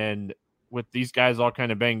minutes, and with these guys all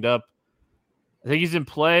kind of banged up, I think he's in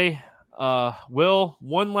play. Will,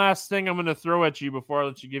 one last thing I'm going to throw at you before I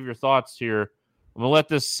let you give your thoughts here. I'm going to let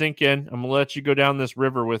this sink in. I'm going to let you go down this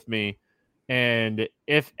river with me. And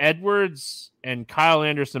if Edwards and Kyle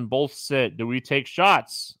Anderson both sit, do we take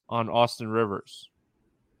shots on Austin Rivers?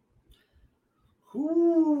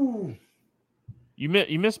 Ooh. You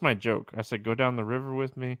missed my joke. I said go down the river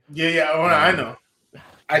with me. Yeah. I know.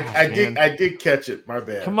 I did catch it. My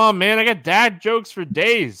bad. Come on, man. I got dad jokes for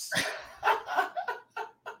days.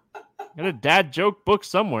 Got a dad joke book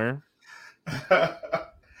somewhere.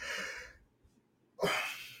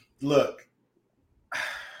 Look.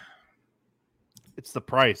 It's the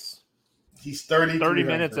price. He's 30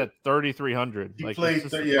 minutes at 3,300. He like, plays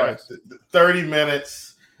 30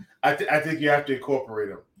 minutes. I think you have to incorporate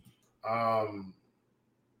him.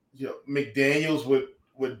 McDaniels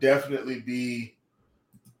would definitely be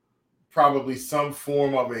probably some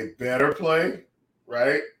form of a better play,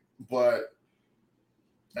 right? But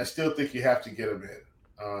I still think you have to get him in.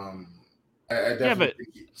 I definitely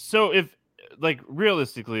think so if, like,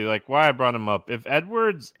 realistically, like, why I brought him up, if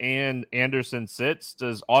Edwards and Anderson sits,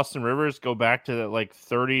 does Austin Rivers go back to that, like,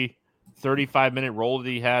 35-minute role that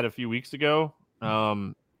he had a few weeks ago?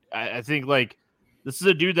 I think, like, this is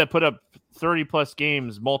a dude that put up 30-plus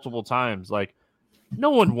games multiple times. Like, no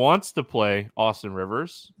one wants to play Austin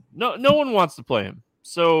Rivers. No one wants to play him.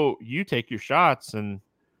 So you take your shots, and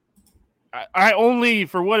I only,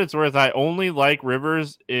 for what it's worth, I only like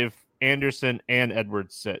Rivers if Anderson and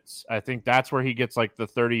Edwards sits. I think that's where he gets like the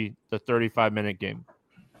 35-minute game.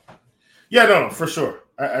 Yeah, no, for sure.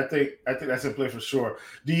 I think that's in play for sure.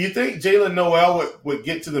 Do you think Jalen Noel would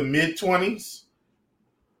get to the mid-20s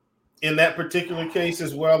in that particular case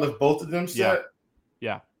as well if both of them set?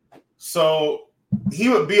 Yeah. So he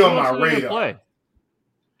would be on my radar. Play?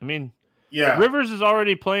 I mean, yeah. Rivers is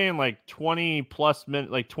already playing like 20-plus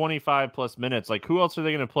minutes, like 25-plus minutes. Like, who else are they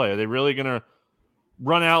going to play? Are they really going to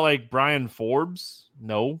run out like Brian Forbes?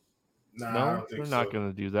 No, I don't think they're not going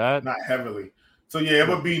to do that. Not heavily. So yeah, it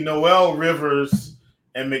would be Noel, Rivers,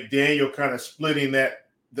 and McDaniel kind of splitting that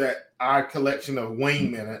odd collection of wing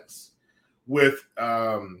minutes with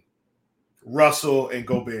Russell and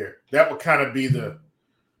Gobert. That would kind of be the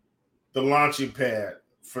launching pad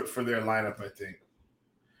for their lineup, I think.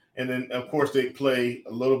 And then of course they play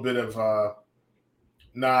a little bit of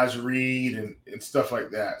Naz Reid and stuff like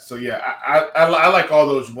that. So yeah, I like all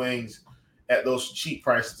those wings at those cheap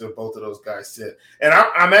prices if both of those guys sit. And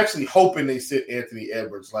I'm actually hoping they sit Anthony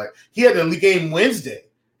Edwards. Like, he had the game Wednesday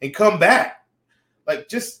and come back. Like,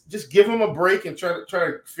 just give him a break and try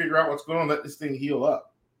to figure out what's going on. Let this thing heal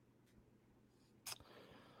up.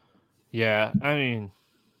 Yeah, I mean,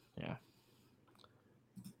 yeah.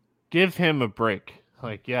 Give him a break.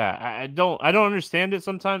 Like, yeah, I don't understand it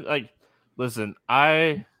sometimes. Like, listen,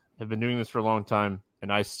 I have been doing this for a long time,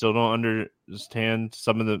 and I still don't understand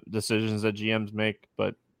some of the decisions that GMs make,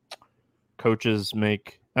 but coaches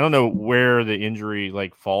make. I don't know where the injury,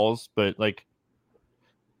 like, falls, but, like,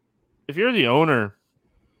 if you're the owner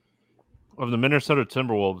of the Minnesota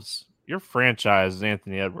Timberwolves, your franchise is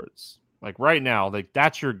Anthony Edwards. Like, right now, like,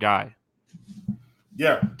 that's your guy.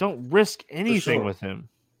 Yeah. Don't risk anything with him.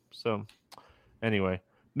 So, anyway.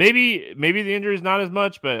 Maybe the injury is not as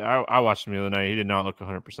much, but I watched him the other night. He did not look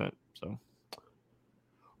 100%. So,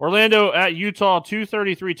 Orlando at Utah,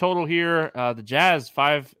 233 total here. The Jazz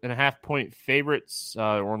 5.5-point favorites.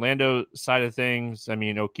 Orlando side of things, I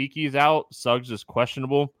mean, Okiki's out. Suggs is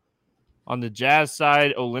questionable. On the Jazz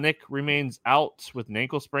side, Olynyk remains out with an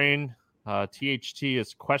ankle sprain. THT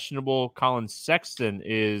is questionable. Colin Sexton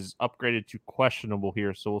is upgraded to questionable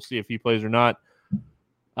here, so we'll see if he plays or not.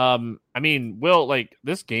 I mean, Will, like,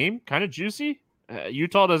 this game kind of juicy.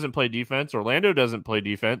 Utah doesn't play defense. Orlando doesn't play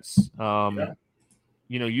defense.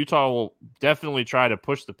 You know, Utah will definitely try to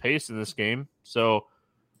push the pace in this game. So,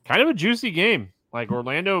 kind of a juicy game. Like,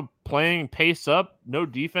 Orlando playing pace up, no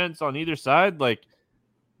defense on either side. Like,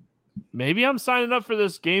 maybe I'm signing up for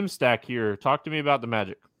this game stack here. Talk to me about the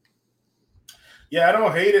Magic. Yeah, I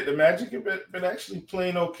don't hate it. The Magic have been actually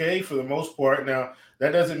playing okay for the most part. Now,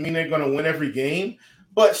 that doesn't mean they're going to win every game.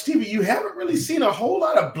 But, Stevie, you haven't really seen a whole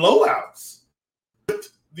lot of blowouts with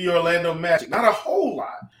the Orlando Magic. Not a whole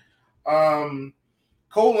lot.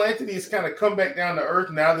 Cole Anthony has kind of come back down to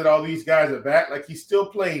earth now that all these guys are back. Like, he's still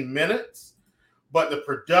playing minutes, but the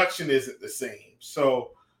production isn't the same.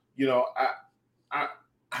 So,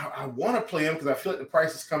 I want to play him because I feel like the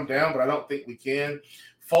price has come down, but I don't think we can.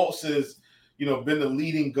 Fultz has, been the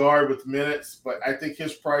leading guard with minutes, but I think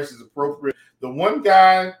his price is appropriate. The one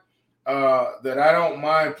guy that I don't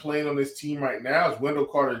mind playing on this team right now is Wendell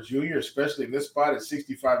Carter Jr., especially in this spot at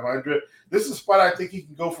 6,500. This is a spot I think he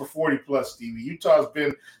can go for 40-plus, Stevie. Utah's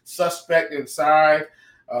been suspect inside.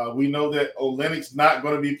 We know that Olynyk's not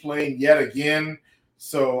going to be playing yet again.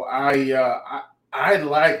 So I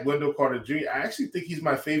like Wendell Carter Jr. I actually think he's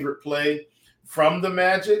my favorite play from the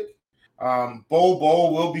Magic.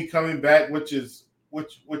 Bol will be coming back, which is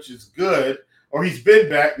good. Or he's been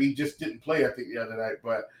back. He just didn't play, I think, the other night.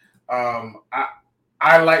 But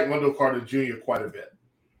I like Wendell Carter Jr. quite a bit.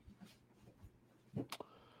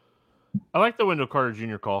 I like the Wendell Carter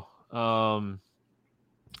Jr. call.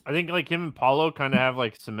 I think like him and Paulo kind of have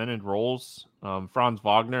like cemented roles. Franz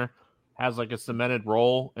Wagner has like a cemented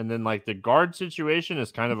role, and then like the guard situation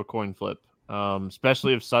is kind of a coin flip,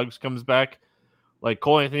 especially if Suggs comes back. Like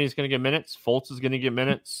Cole Anthony's going to get minutes, Fultz is going to get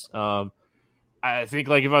minutes. I think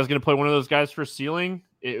like if I was going to play one of those guys for ceiling,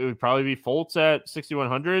 it would probably be Fultz at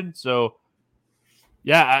 6,100. So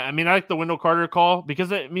yeah, I mean I like the Wendell Carter call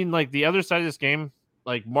because I mean like the other side of this game,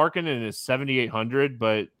 like Markkanen is 7,800,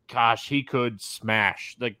 but gosh, he could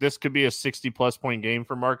smash. Like this could be a 60+ point game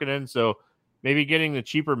for Markkanen. So maybe getting the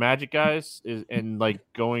cheaper Magic guys and like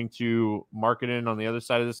going to Markkanen on the other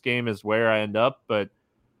side of this game is where I end up. But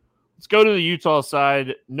let's go to the Utah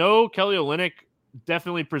side. No, Kelly Olynyk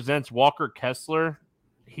definitely presents Walker Kessler.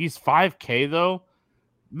 He's 5K though.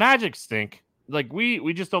 Magic stink. Like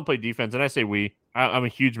we just don't play defense, and I say we. I'm a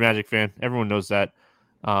huge Magic fan. Everyone knows that.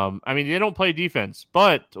 I mean, they don't play defense,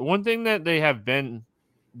 but one thing that they have been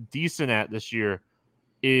decent at this year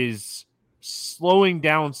is slowing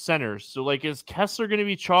down centers. So, like, is Kessler going to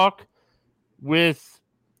be chalk with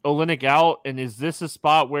Olynyk out? And is this a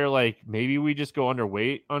spot where, like, maybe we just go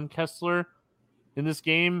underweight on Kessler in this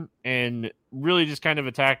game and really just kind of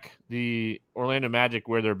attack the Orlando Magic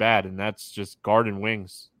where they're bad, and that's just guard and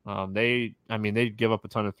wings. They give up a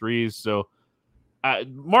ton of threes. So,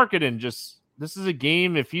 Markkanen just – this is a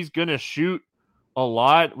game, if he's going to shoot a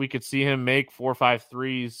lot, we could see him make 4 or 5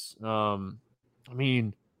 threes. Ton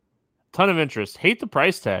of interest. Hate the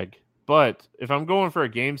price tag, but if I'm going for a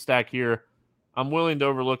game stack here, I'm willing to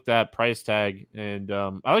overlook that price tag. And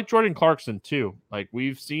I like Jordan Clarkson too. Like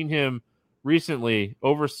we've seen him recently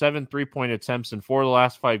over 7 3-point attempts in 4 of the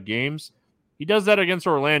last 5 games. He does that against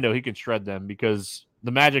Orlando. He can shred them because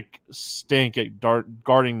the Magic stink at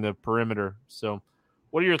guarding the perimeter. So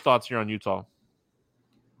what are your thoughts here on Utah?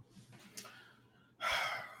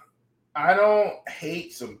 I don't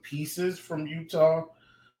hate some pieces from Utah.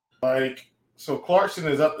 So Clarkson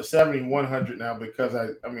is up to 7,100 now because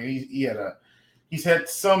he's had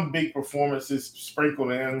some big performances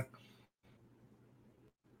sprinkled in.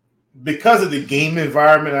 Because of the game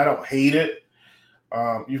environment, I don't hate it.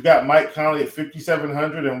 You've got Mike Conley at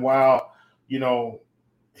 5,700, and while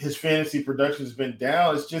his fantasy production has been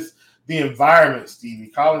down, it's just the environment, Stevie.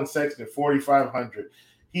 Colin Sexton at 4,500.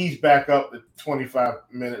 He's back up to 25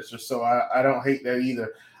 minutes or so. I don't hate that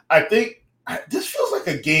either. I think this feels like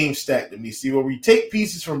a game stack to me, Steve, where we take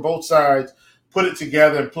pieces from both sides, put it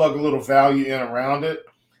together, and plug a little value in around it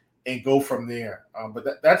and go from there. But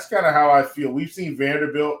that's kind of how I feel. We've seen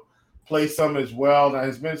Vanderbilt play some as well. Now,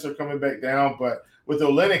 his minutes are coming back down, but with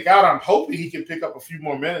Olynyk out, I'm hoping he can pick up a few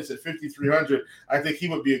more minutes at 5,300. I think he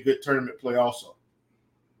would be a good tournament play also.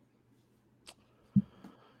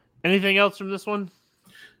 Anything else from this one?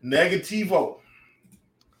 Negativo.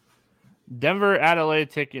 Denver Adelaide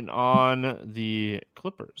taking on the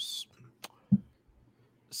Clippers.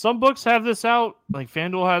 Some books have this out. Like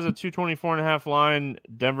FanDuel has a 224.5 line,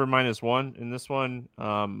 Denver -1 in this one.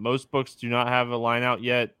 Most books do not have a line out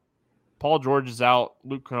yet. Paul George is out.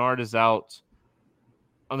 Luke Kennard is out.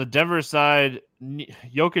 On the Denver side,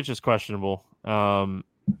 Jokic is questionable.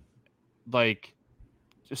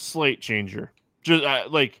 Just slate changer.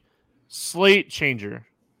 Slate changer.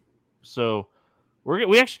 So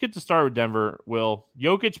we actually get to start with Denver. Will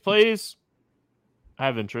Jokic plays? I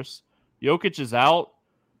have interest. Jokic is out.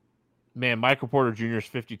 Man, Michael Porter Jr. is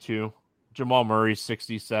 52. Jamal Murray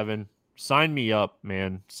 67. Sign me up,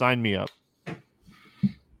 man. Sign me up.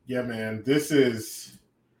 Yeah, man. This is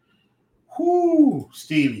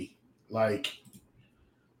Stevie. Like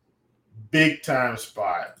big time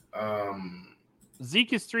spot.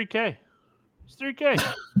 Zeke is 3K. It's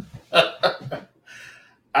 3K.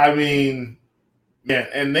 I mean, yeah,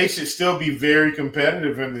 and they should still be very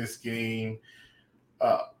competitive in this game.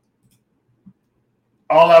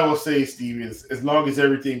 All I will say, Steve, is as long as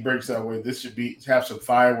everything breaks our way, this should have some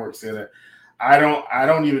fireworks in it. I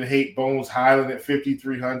don't even hate Bones Highland at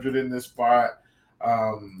 5,300 in this spot.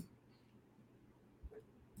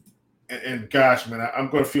 And gosh, man, I'm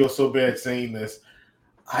going to feel so bad saying this.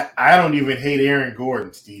 I don't even hate Aaron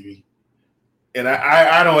Gordon, Stevie. And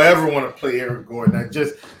I don't ever want to play Aaron Gordon.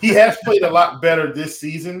 He has played a lot better this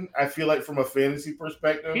season, I feel like, from a fantasy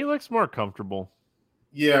perspective. He looks more comfortable.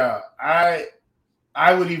 Yeah,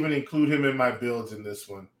 I would even include him in my builds in this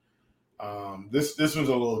one. This one's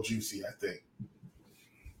a little juicy, I think.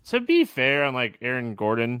 To be fair on like Aaron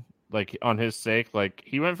Gordon, like on his sake, like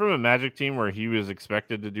he went from a Magic team where he was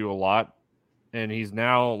expected to do a lot, and he's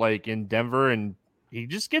now like in Denver, and he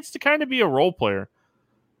just gets to kind of be a role player.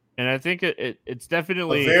 And I think it's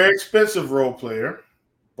definitely a very expensive role player,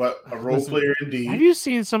 but a role player indeed. Have you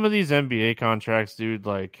seen some of these NBA contracts, dude?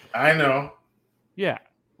 Like, I know. Yeah,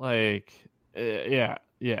 like, yeah.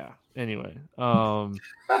 Anyway,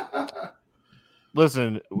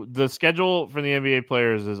 listen, the schedule for the NBA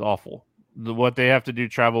players is awful. What they have to do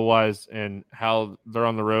travel wise and how they're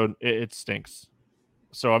on the road, it stinks.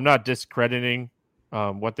 So I'm not discrediting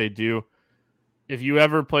what they do. If you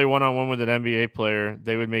ever play one-on-one with an NBA player,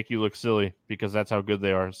 they would make you look silly because that's how good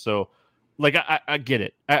they are. So, like, I get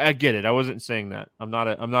it. I get it. I wasn't saying that. I'm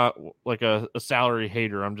not like a salary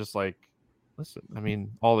hater. I'm just like, listen, I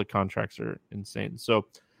mean, all the contracts are insane. So,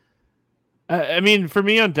 I mean, for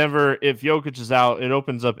me on Denver, if Jokic is out, it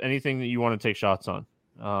opens up anything that you want to take shots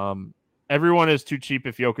on. Everyone is too cheap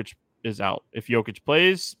if Jokic is out. If Jokic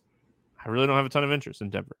plays, I really don't have a ton of interest in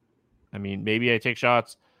Denver. I mean, maybe I take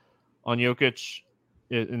shots on Jokic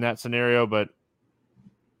in that scenario, but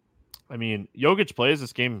I mean, Jokic plays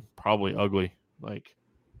this game probably ugly,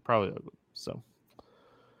 So,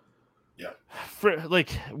 yeah,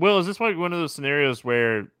 Will, is this like one of those scenarios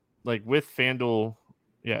where, like, with FanDuel,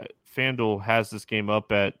 FanDuel has this game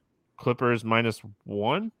up at Clippers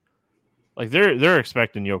 -1? Like they're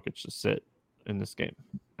expecting Jokic to sit in this game.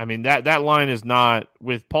 I mean, that line is not,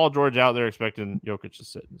 with Paul George out, they're expecting Jokic to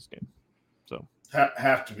sit in this game. So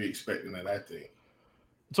have to be expecting that, I think.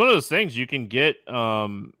 It's one of those things you can get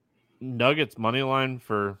Nuggets money line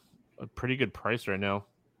for a pretty good price right now.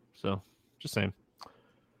 So just saying.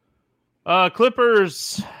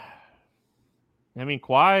 Clippers. I mean,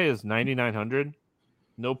 Kawhi is 9,900.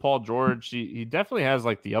 No Paul George. He definitely has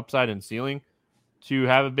like the upside and ceiling to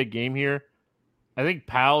have a big game here. I think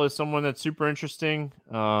Powell is someone that's super interesting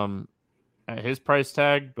at his price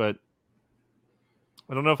tag, but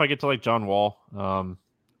I don't know if I get to like John Wall.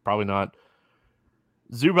 Probably not.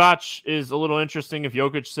 Zubac is a little interesting if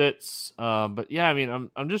Jokic sits. But yeah, I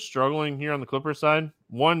mean, I'm just struggling here on the Clippers side.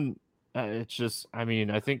 One, it's just, I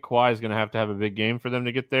mean, I think Kawhi is going to have a big game for them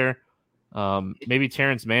to get there. Maybe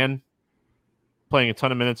Terrence Mann playing a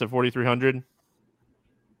ton of minutes at 4,300.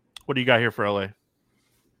 What do you got here for LA?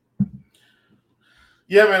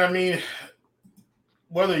 Yeah, man. I mean,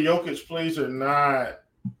 whether Jokic plays or not,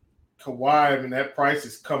 Kawhi, I mean, that price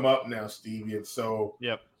has come up now, Stevie. And so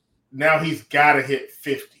now he's got to hit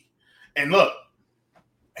 50. And look,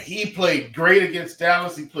 he played great against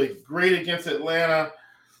Dallas. He played great against Atlanta.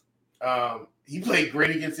 He played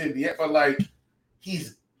great against Indiana. But, like,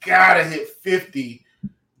 he's got to hit 50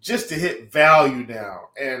 just to hit value now.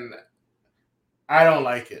 And I don't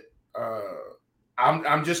like it.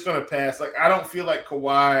 I'm just going to pass. Like, I don't feel like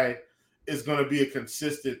Kawhi is going to be a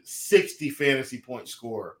consistent 60 fantasy point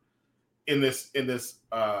scorer with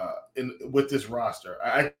this roster.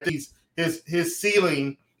 I think his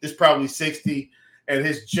ceiling is probably 60, and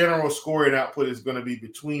his general scoring output is going to be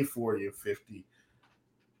between 40 and 50.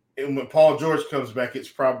 And when Paul George comes back, it's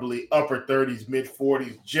probably upper 30s, mid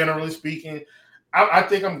 40s. Generally speaking, I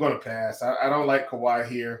think I'm going to pass. I don't like Kawhi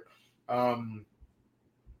here.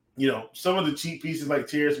 Some of the cheap pieces like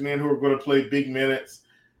Terrence Mann who are going to play big minutes,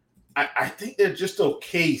 I think they're just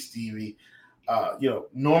okay, Stevie.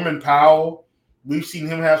 Norman Powell, we've seen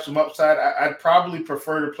him have some upside. I'd probably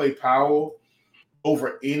prefer to play Powell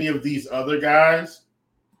over any of these other guys.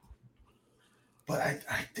 But I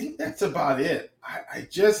think that's about it. I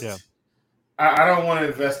don't want to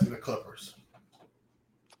invest in the Clippers.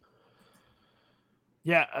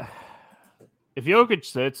 Yeah. If Jokic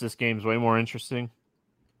sits, this game's way more interesting.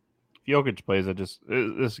 if Jokic plays, this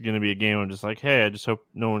is going to be a game. I'm just like, hey, I just hope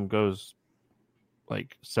no one goes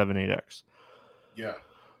like 7-8x. Yeah.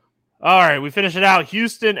 All right, we finish it out.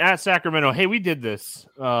 Houston at Sacramento. Hey, we did this.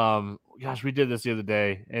 We did this the other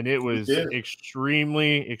day, and it was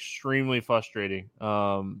extremely, extremely frustrating.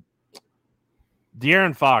 De'Aaron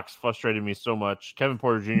Fox frustrated me so much. Kevin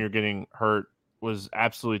Porter Jr. getting hurt was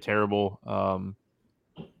absolutely terrible.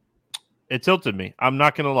 It tilted me. I'm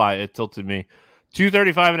not going to lie. It tilted me.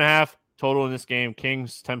 235.5 total in this game.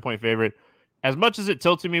 Kings 10-point favorite. As much as it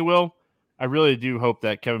tilted me, Will, I really do hope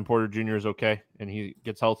that Kevin Porter Jr. is okay and he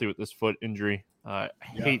gets healthy with this foot injury. I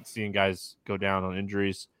hate seeing guys go down on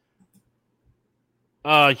injuries.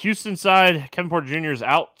 Houston side, Kevin Porter Jr. is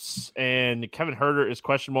out, and Kevin Huerter is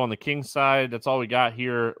questionable on the Kings side. That's all we got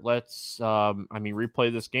here. Let's,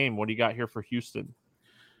 replay this game. What do you got here for Houston?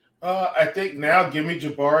 I think now give me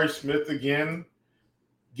Jabari Smith again.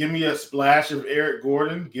 Give me a splash of Eric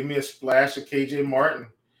Gordon. Give me a splash of KJ Martin.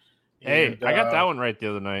 Hey, I got that one right the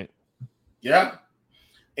other night. Yeah.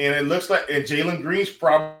 And it looks like Jalen Green's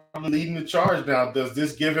probably leading the charge now. Does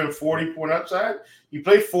this give him 40-point upside? He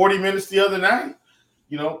played 40 minutes the other night.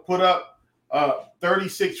 Put up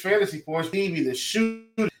 36 fantasy points. Stevie, the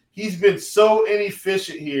shooter, he's been so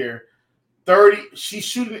inefficient here. She's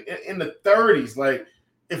shooting in the 30s. Like,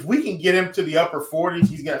 if we can get him to the upper 40s,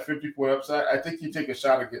 he's got 50-point upside. I think you take a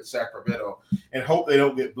shot against Sacramento and hope they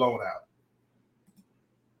don't get blown out.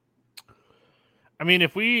 I mean,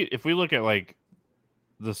 if we look at like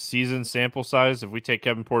the season sample size, if we take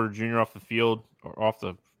Kevin Porter Jr. off the field or off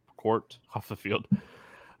the field,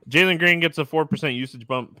 Jalen Green gets a 4% usage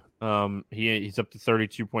bump. He's up to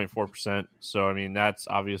 32.4%. So I mean, that's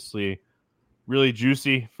obviously really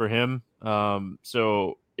juicy for him.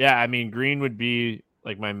 So yeah, I mean, Green would be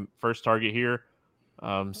like my first target here.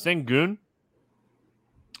 Sengun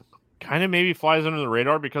kind of maybe flies under the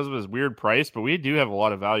radar because of his weird price, but we do have a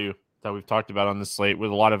lot of value that we've talked about on this slate with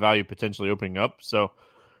a lot of value potentially opening up. So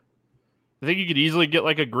I think you could easily get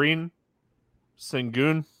like a Green,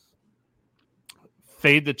 Sengun,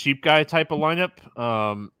 fade the cheap guy type of lineup.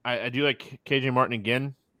 I do like KJ Martin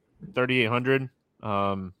again, 3,800.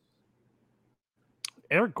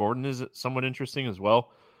 Eric Gordon is somewhat interesting as well.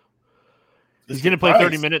 He's going to play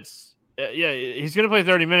 30 minutes. He's going to play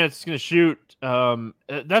 30 minutes. He's going to shoot.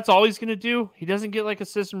 That's all he's going to do. He doesn't get like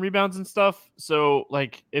assists and rebounds and stuff. So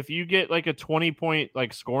like if you get like a 20-point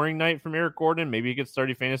like scoring night from Eric Gordon, maybe he gets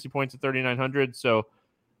 30 fantasy points at 3,900. So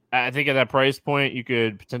I think at that price point, you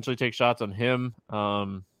could potentially take shots on him.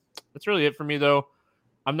 That's really it for me though.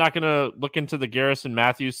 I'm not going to look into the Garrison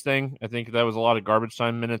Matthews thing. I think that was a lot of garbage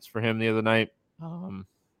time minutes for him the other night. I'm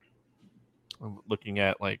looking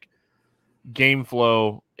at like game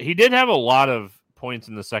flow. He did have a lot of points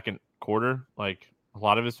in the second quarter. Like a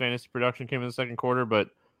lot of his fantasy production came in the second quarter, but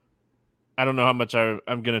I don't know how much I'm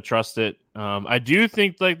going to trust it. I do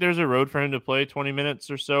think like there's a road for him to play 20 minutes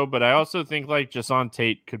or so, but I also think like Jason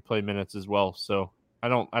Tate could play minutes as well. So I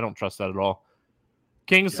don't trust that at all.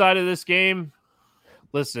 Kings side of this game.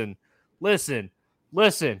 Listen,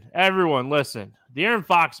 everyone listen. De'Aaron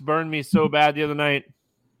Fox burned me so bad the other night.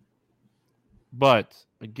 But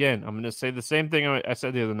again, I'm going to say the same thing I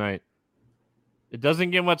said the other night. It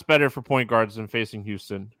doesn't get much better for point guards than facing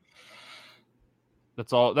Houston.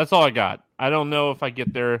 That's all I got. I don't know if I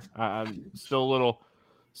get there. I'm still a little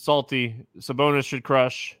salty. Sabonis should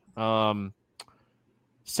crush.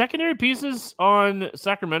 Secondary pieces on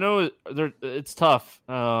Sacramento, it's tough.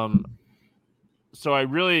 So I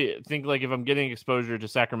really think like if I'm getting exposure to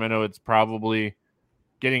Sacramento, it's probably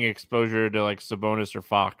getting exposure to like Sabonis or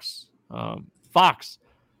Fox. Fox,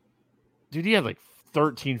 dude, he had like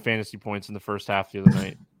 13 fantasy points in the first half the other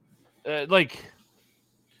night.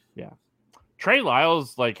 Trey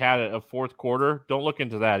Lyles like had a fourth quarter. Don't look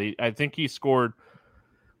into that. I think he scored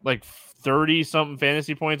like 30 something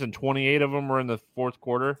fantasy points and 28 of them were in the fourth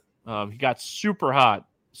quarter. He got super hot,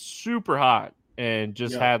 and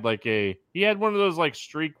just had like he had one of those like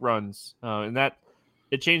streak runs, and that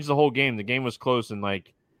it changed the whole game. The game was close, and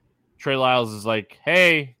like Trey Lyles is like,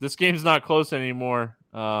 "Hey, this game's not close anymore.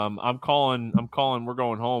 I'm calling. We're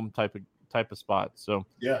going home." Type of spot. So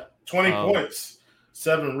 20 points,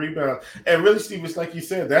 7 rebounds, and really, Steve, it's like you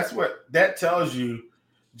said. That tells you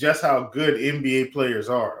just how good NBA players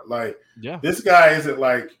are. Like, this guy isn't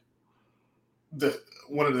like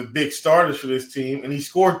one of the big starters for this team, and he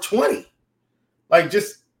scored 20. Like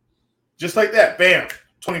just like that, bam,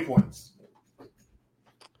 20 points.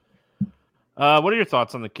 What are your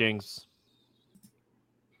thoughts on the Kings?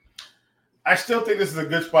 I still think this is a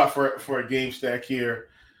good spot for a game stack here.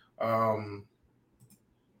 Sabonis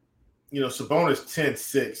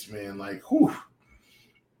 10-6, man. Like, whew.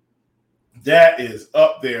 That is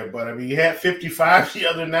up there. But, I mean, he had 55 the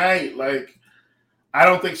other night. Like, I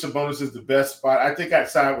don't think Sabonis is the best spot. I think I'd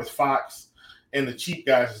side with Fox and the cheap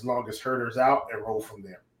guys as long as Herter's out and roll from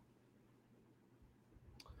there.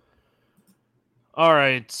 All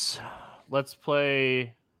right. Let's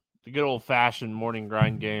play the good old-fashioned morning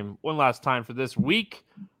grind game one last time for this week.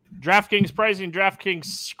 DraftKings pricing, DraftKings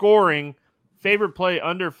scoring. Favorite play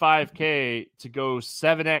under 5K to go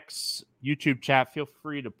 7X. YouTube chat, feel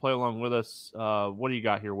free to play along with us. What do you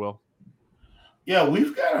got here, Will? Yeah,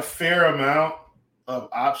 we've got a fair amount of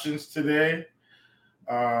options today.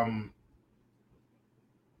 And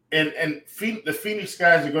the Phoenix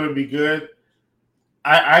guys are going to be good.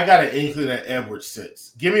 I got an inkling that Edwards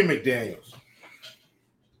sits. Give me McDaniels.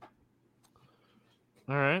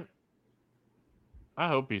 All right. I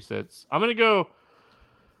hope he sits. I'm going to go.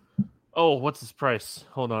 Oh, what's his price?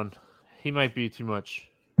 Hold on. He might be too much.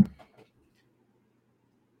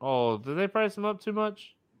 Oh, did they price him up too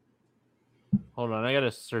much? Hold on. I got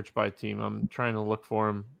to search by team. I'm trying to look for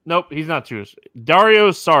him. Nope, he's not too much. Dario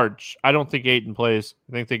Saric. I don't think Ayton plays.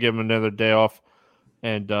 I think they give him another day off.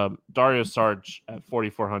 And Dario Saric at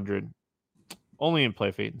 4,400. Only in play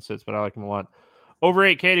if Ayton sits, but I like him a lot. Over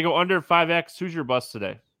 8K to go under 5X. Who's your bust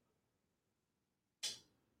today?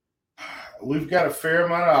 We've got a fair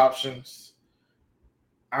amount of options.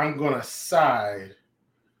 I'm going to side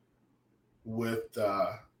with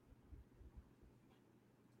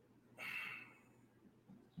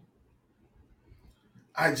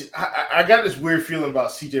I got this weird feeling about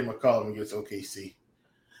CJ McCollum against OKC.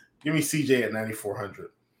 Give me CJ at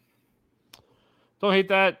 9,400. Don't hate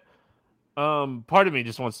that. Part of me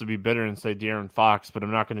just wants to be bitter and say De'Aaron Fox, but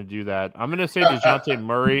I'm not going to do that. I'm going to say DeJounte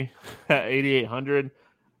Murray at 8,800.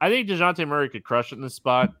 I think DeJounte Murray could crush it in this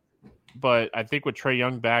spot, but I think with Trae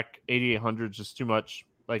Young back, 8,800 is just too much.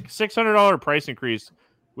 Like $600 price increase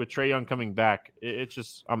with Trae Young coming back. It's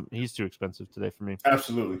just he's too expensive today for me.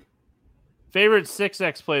 Absolutely. Favorite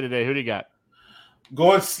 6X play today. Who do you got?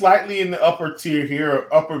 Going slightly in the upper tier here,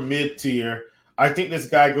 or upper mid tier. I think this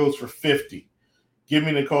guy goes for 50. Give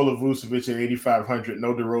me Nikola Vucevic at 8,500.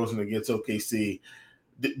 No DeRozan against OKC.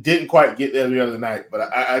 Didn't quite get there the other night,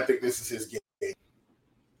 but I think this is his game.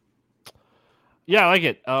 Yeah, I like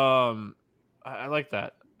it. I like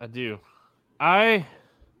that. I do. I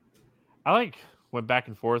went back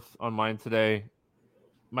and forth on mine today.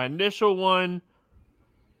 My initial one,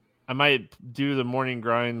 I might do the morning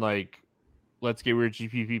grind, like let's get weird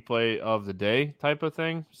GPP play of the day type of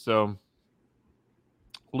thing. So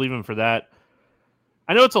we'll leave him for that.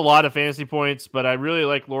 I know it's a lot of fantasy points, but I really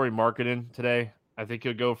like Lauri Markkanen today. I think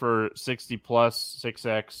he'll go for 60 plus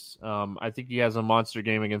 6X. I think he has a monster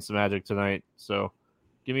game against the Magic tonight. So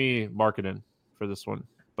give me Markkanen for this one.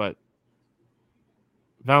 But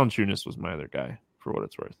Valanciunas was my other guy for what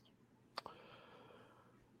it's worth.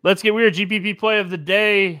 Let's get weird GPP play of the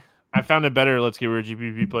day. I found it better. Let's get weird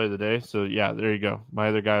GPP play of the day. So yeah, there you go. My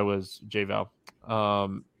other guy was JVal.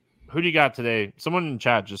 Who do you got today? Someone in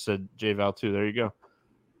chat just said JVal too. There you go.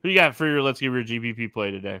 Who do you got for your Let's Get Weird GPP play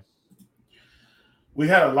today? We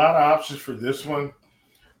had a lot of options for this one.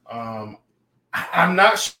 I'm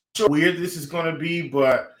not sure how weird this is going to be,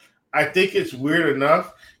 but I think it's weird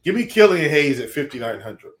enough. Give me Killian Hayes at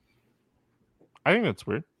 5,900. I think that's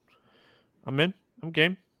weird. I'm in. I'm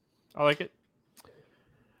game. I like it.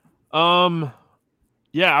 Yeah, I'm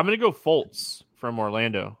gonna go Fultz from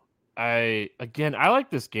Orlando. I like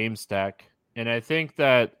this game stack, and I think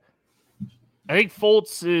Fultz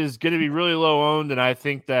is going to be really low owned, and I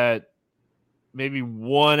think that maybe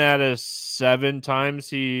 1 out of 7 times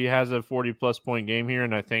he has a 40-plus point game here,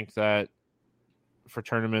 and I think that for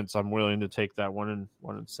tournaments, I'm willing to take that 1 in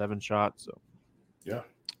 7 shot. So, yeah,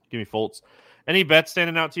 give me Fultz. Any bets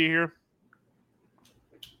standing out to you here?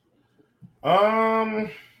 I'm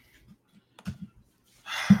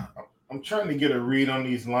trying to get a read on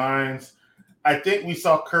these lines. I think we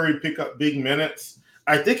saw Curry pick up big minutes.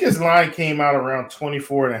 I think his line came out around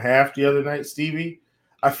 24.5 the other night, Stevie.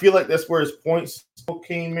 I feel like that's where his points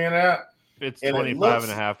came in at. It's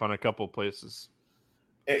 25.5 on a couple of places.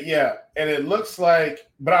 Yeah, and it looks like,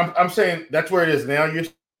 but I'm saying that's where it is now. You're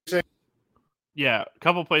saying, yeah, a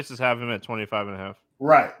couple of places have him at 25.5.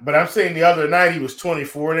 Right, but I'm saying the other night he was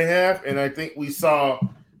 24.5, and I think we saw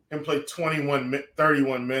him play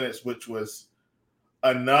 31 minutes, which was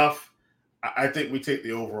enough. I think we take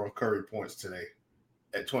the over on Curry points today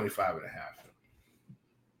at 25.5.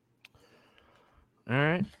 All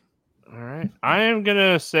right. I am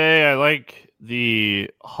gonna say I like the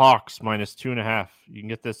Hawks -2.5. You can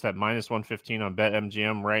get this at -115 on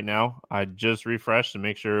BetMGM right now. I just refreshed to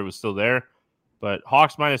make sure it was still there, but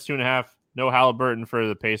Hawks -2.5. No Halliburton for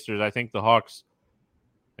the Pacers. I think the Hawks,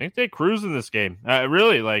 I think they cruise in this game.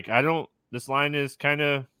 Really, like, this line is kind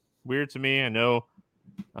of weird to me. I know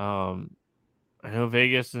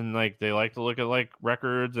Vegas and like they like to look at like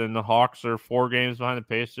records, and the Hawks are 4 games behind the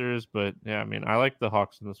Pacers, but yeah, I mean, I like the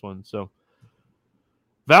Hawks in this one. So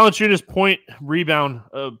Valanciunas point rebound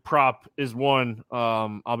prop is one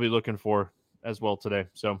I'll be looking for as well today.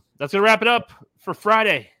 So that's gonna wrap it up for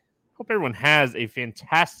Friday. Hope everyone has a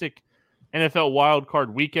fantastic NFL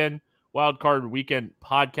wildcard weekend. Wildcard Weekend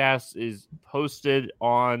podcast is posted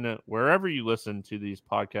on wherever you listen to these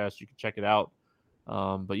podcasts. You can check it out.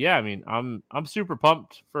 But yeah, I mean, I'm super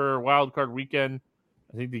pumped for Wildcard Weekend.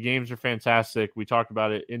 I think the games are fantastic. We talked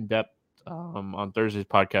about it in depth on Thursday's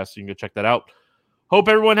podcast, so you can go check that out. Hope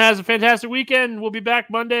everyone has a fantastic weekend. We'll be back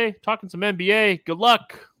Monday talking some NBA. Good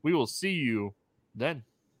luck. We will see you then.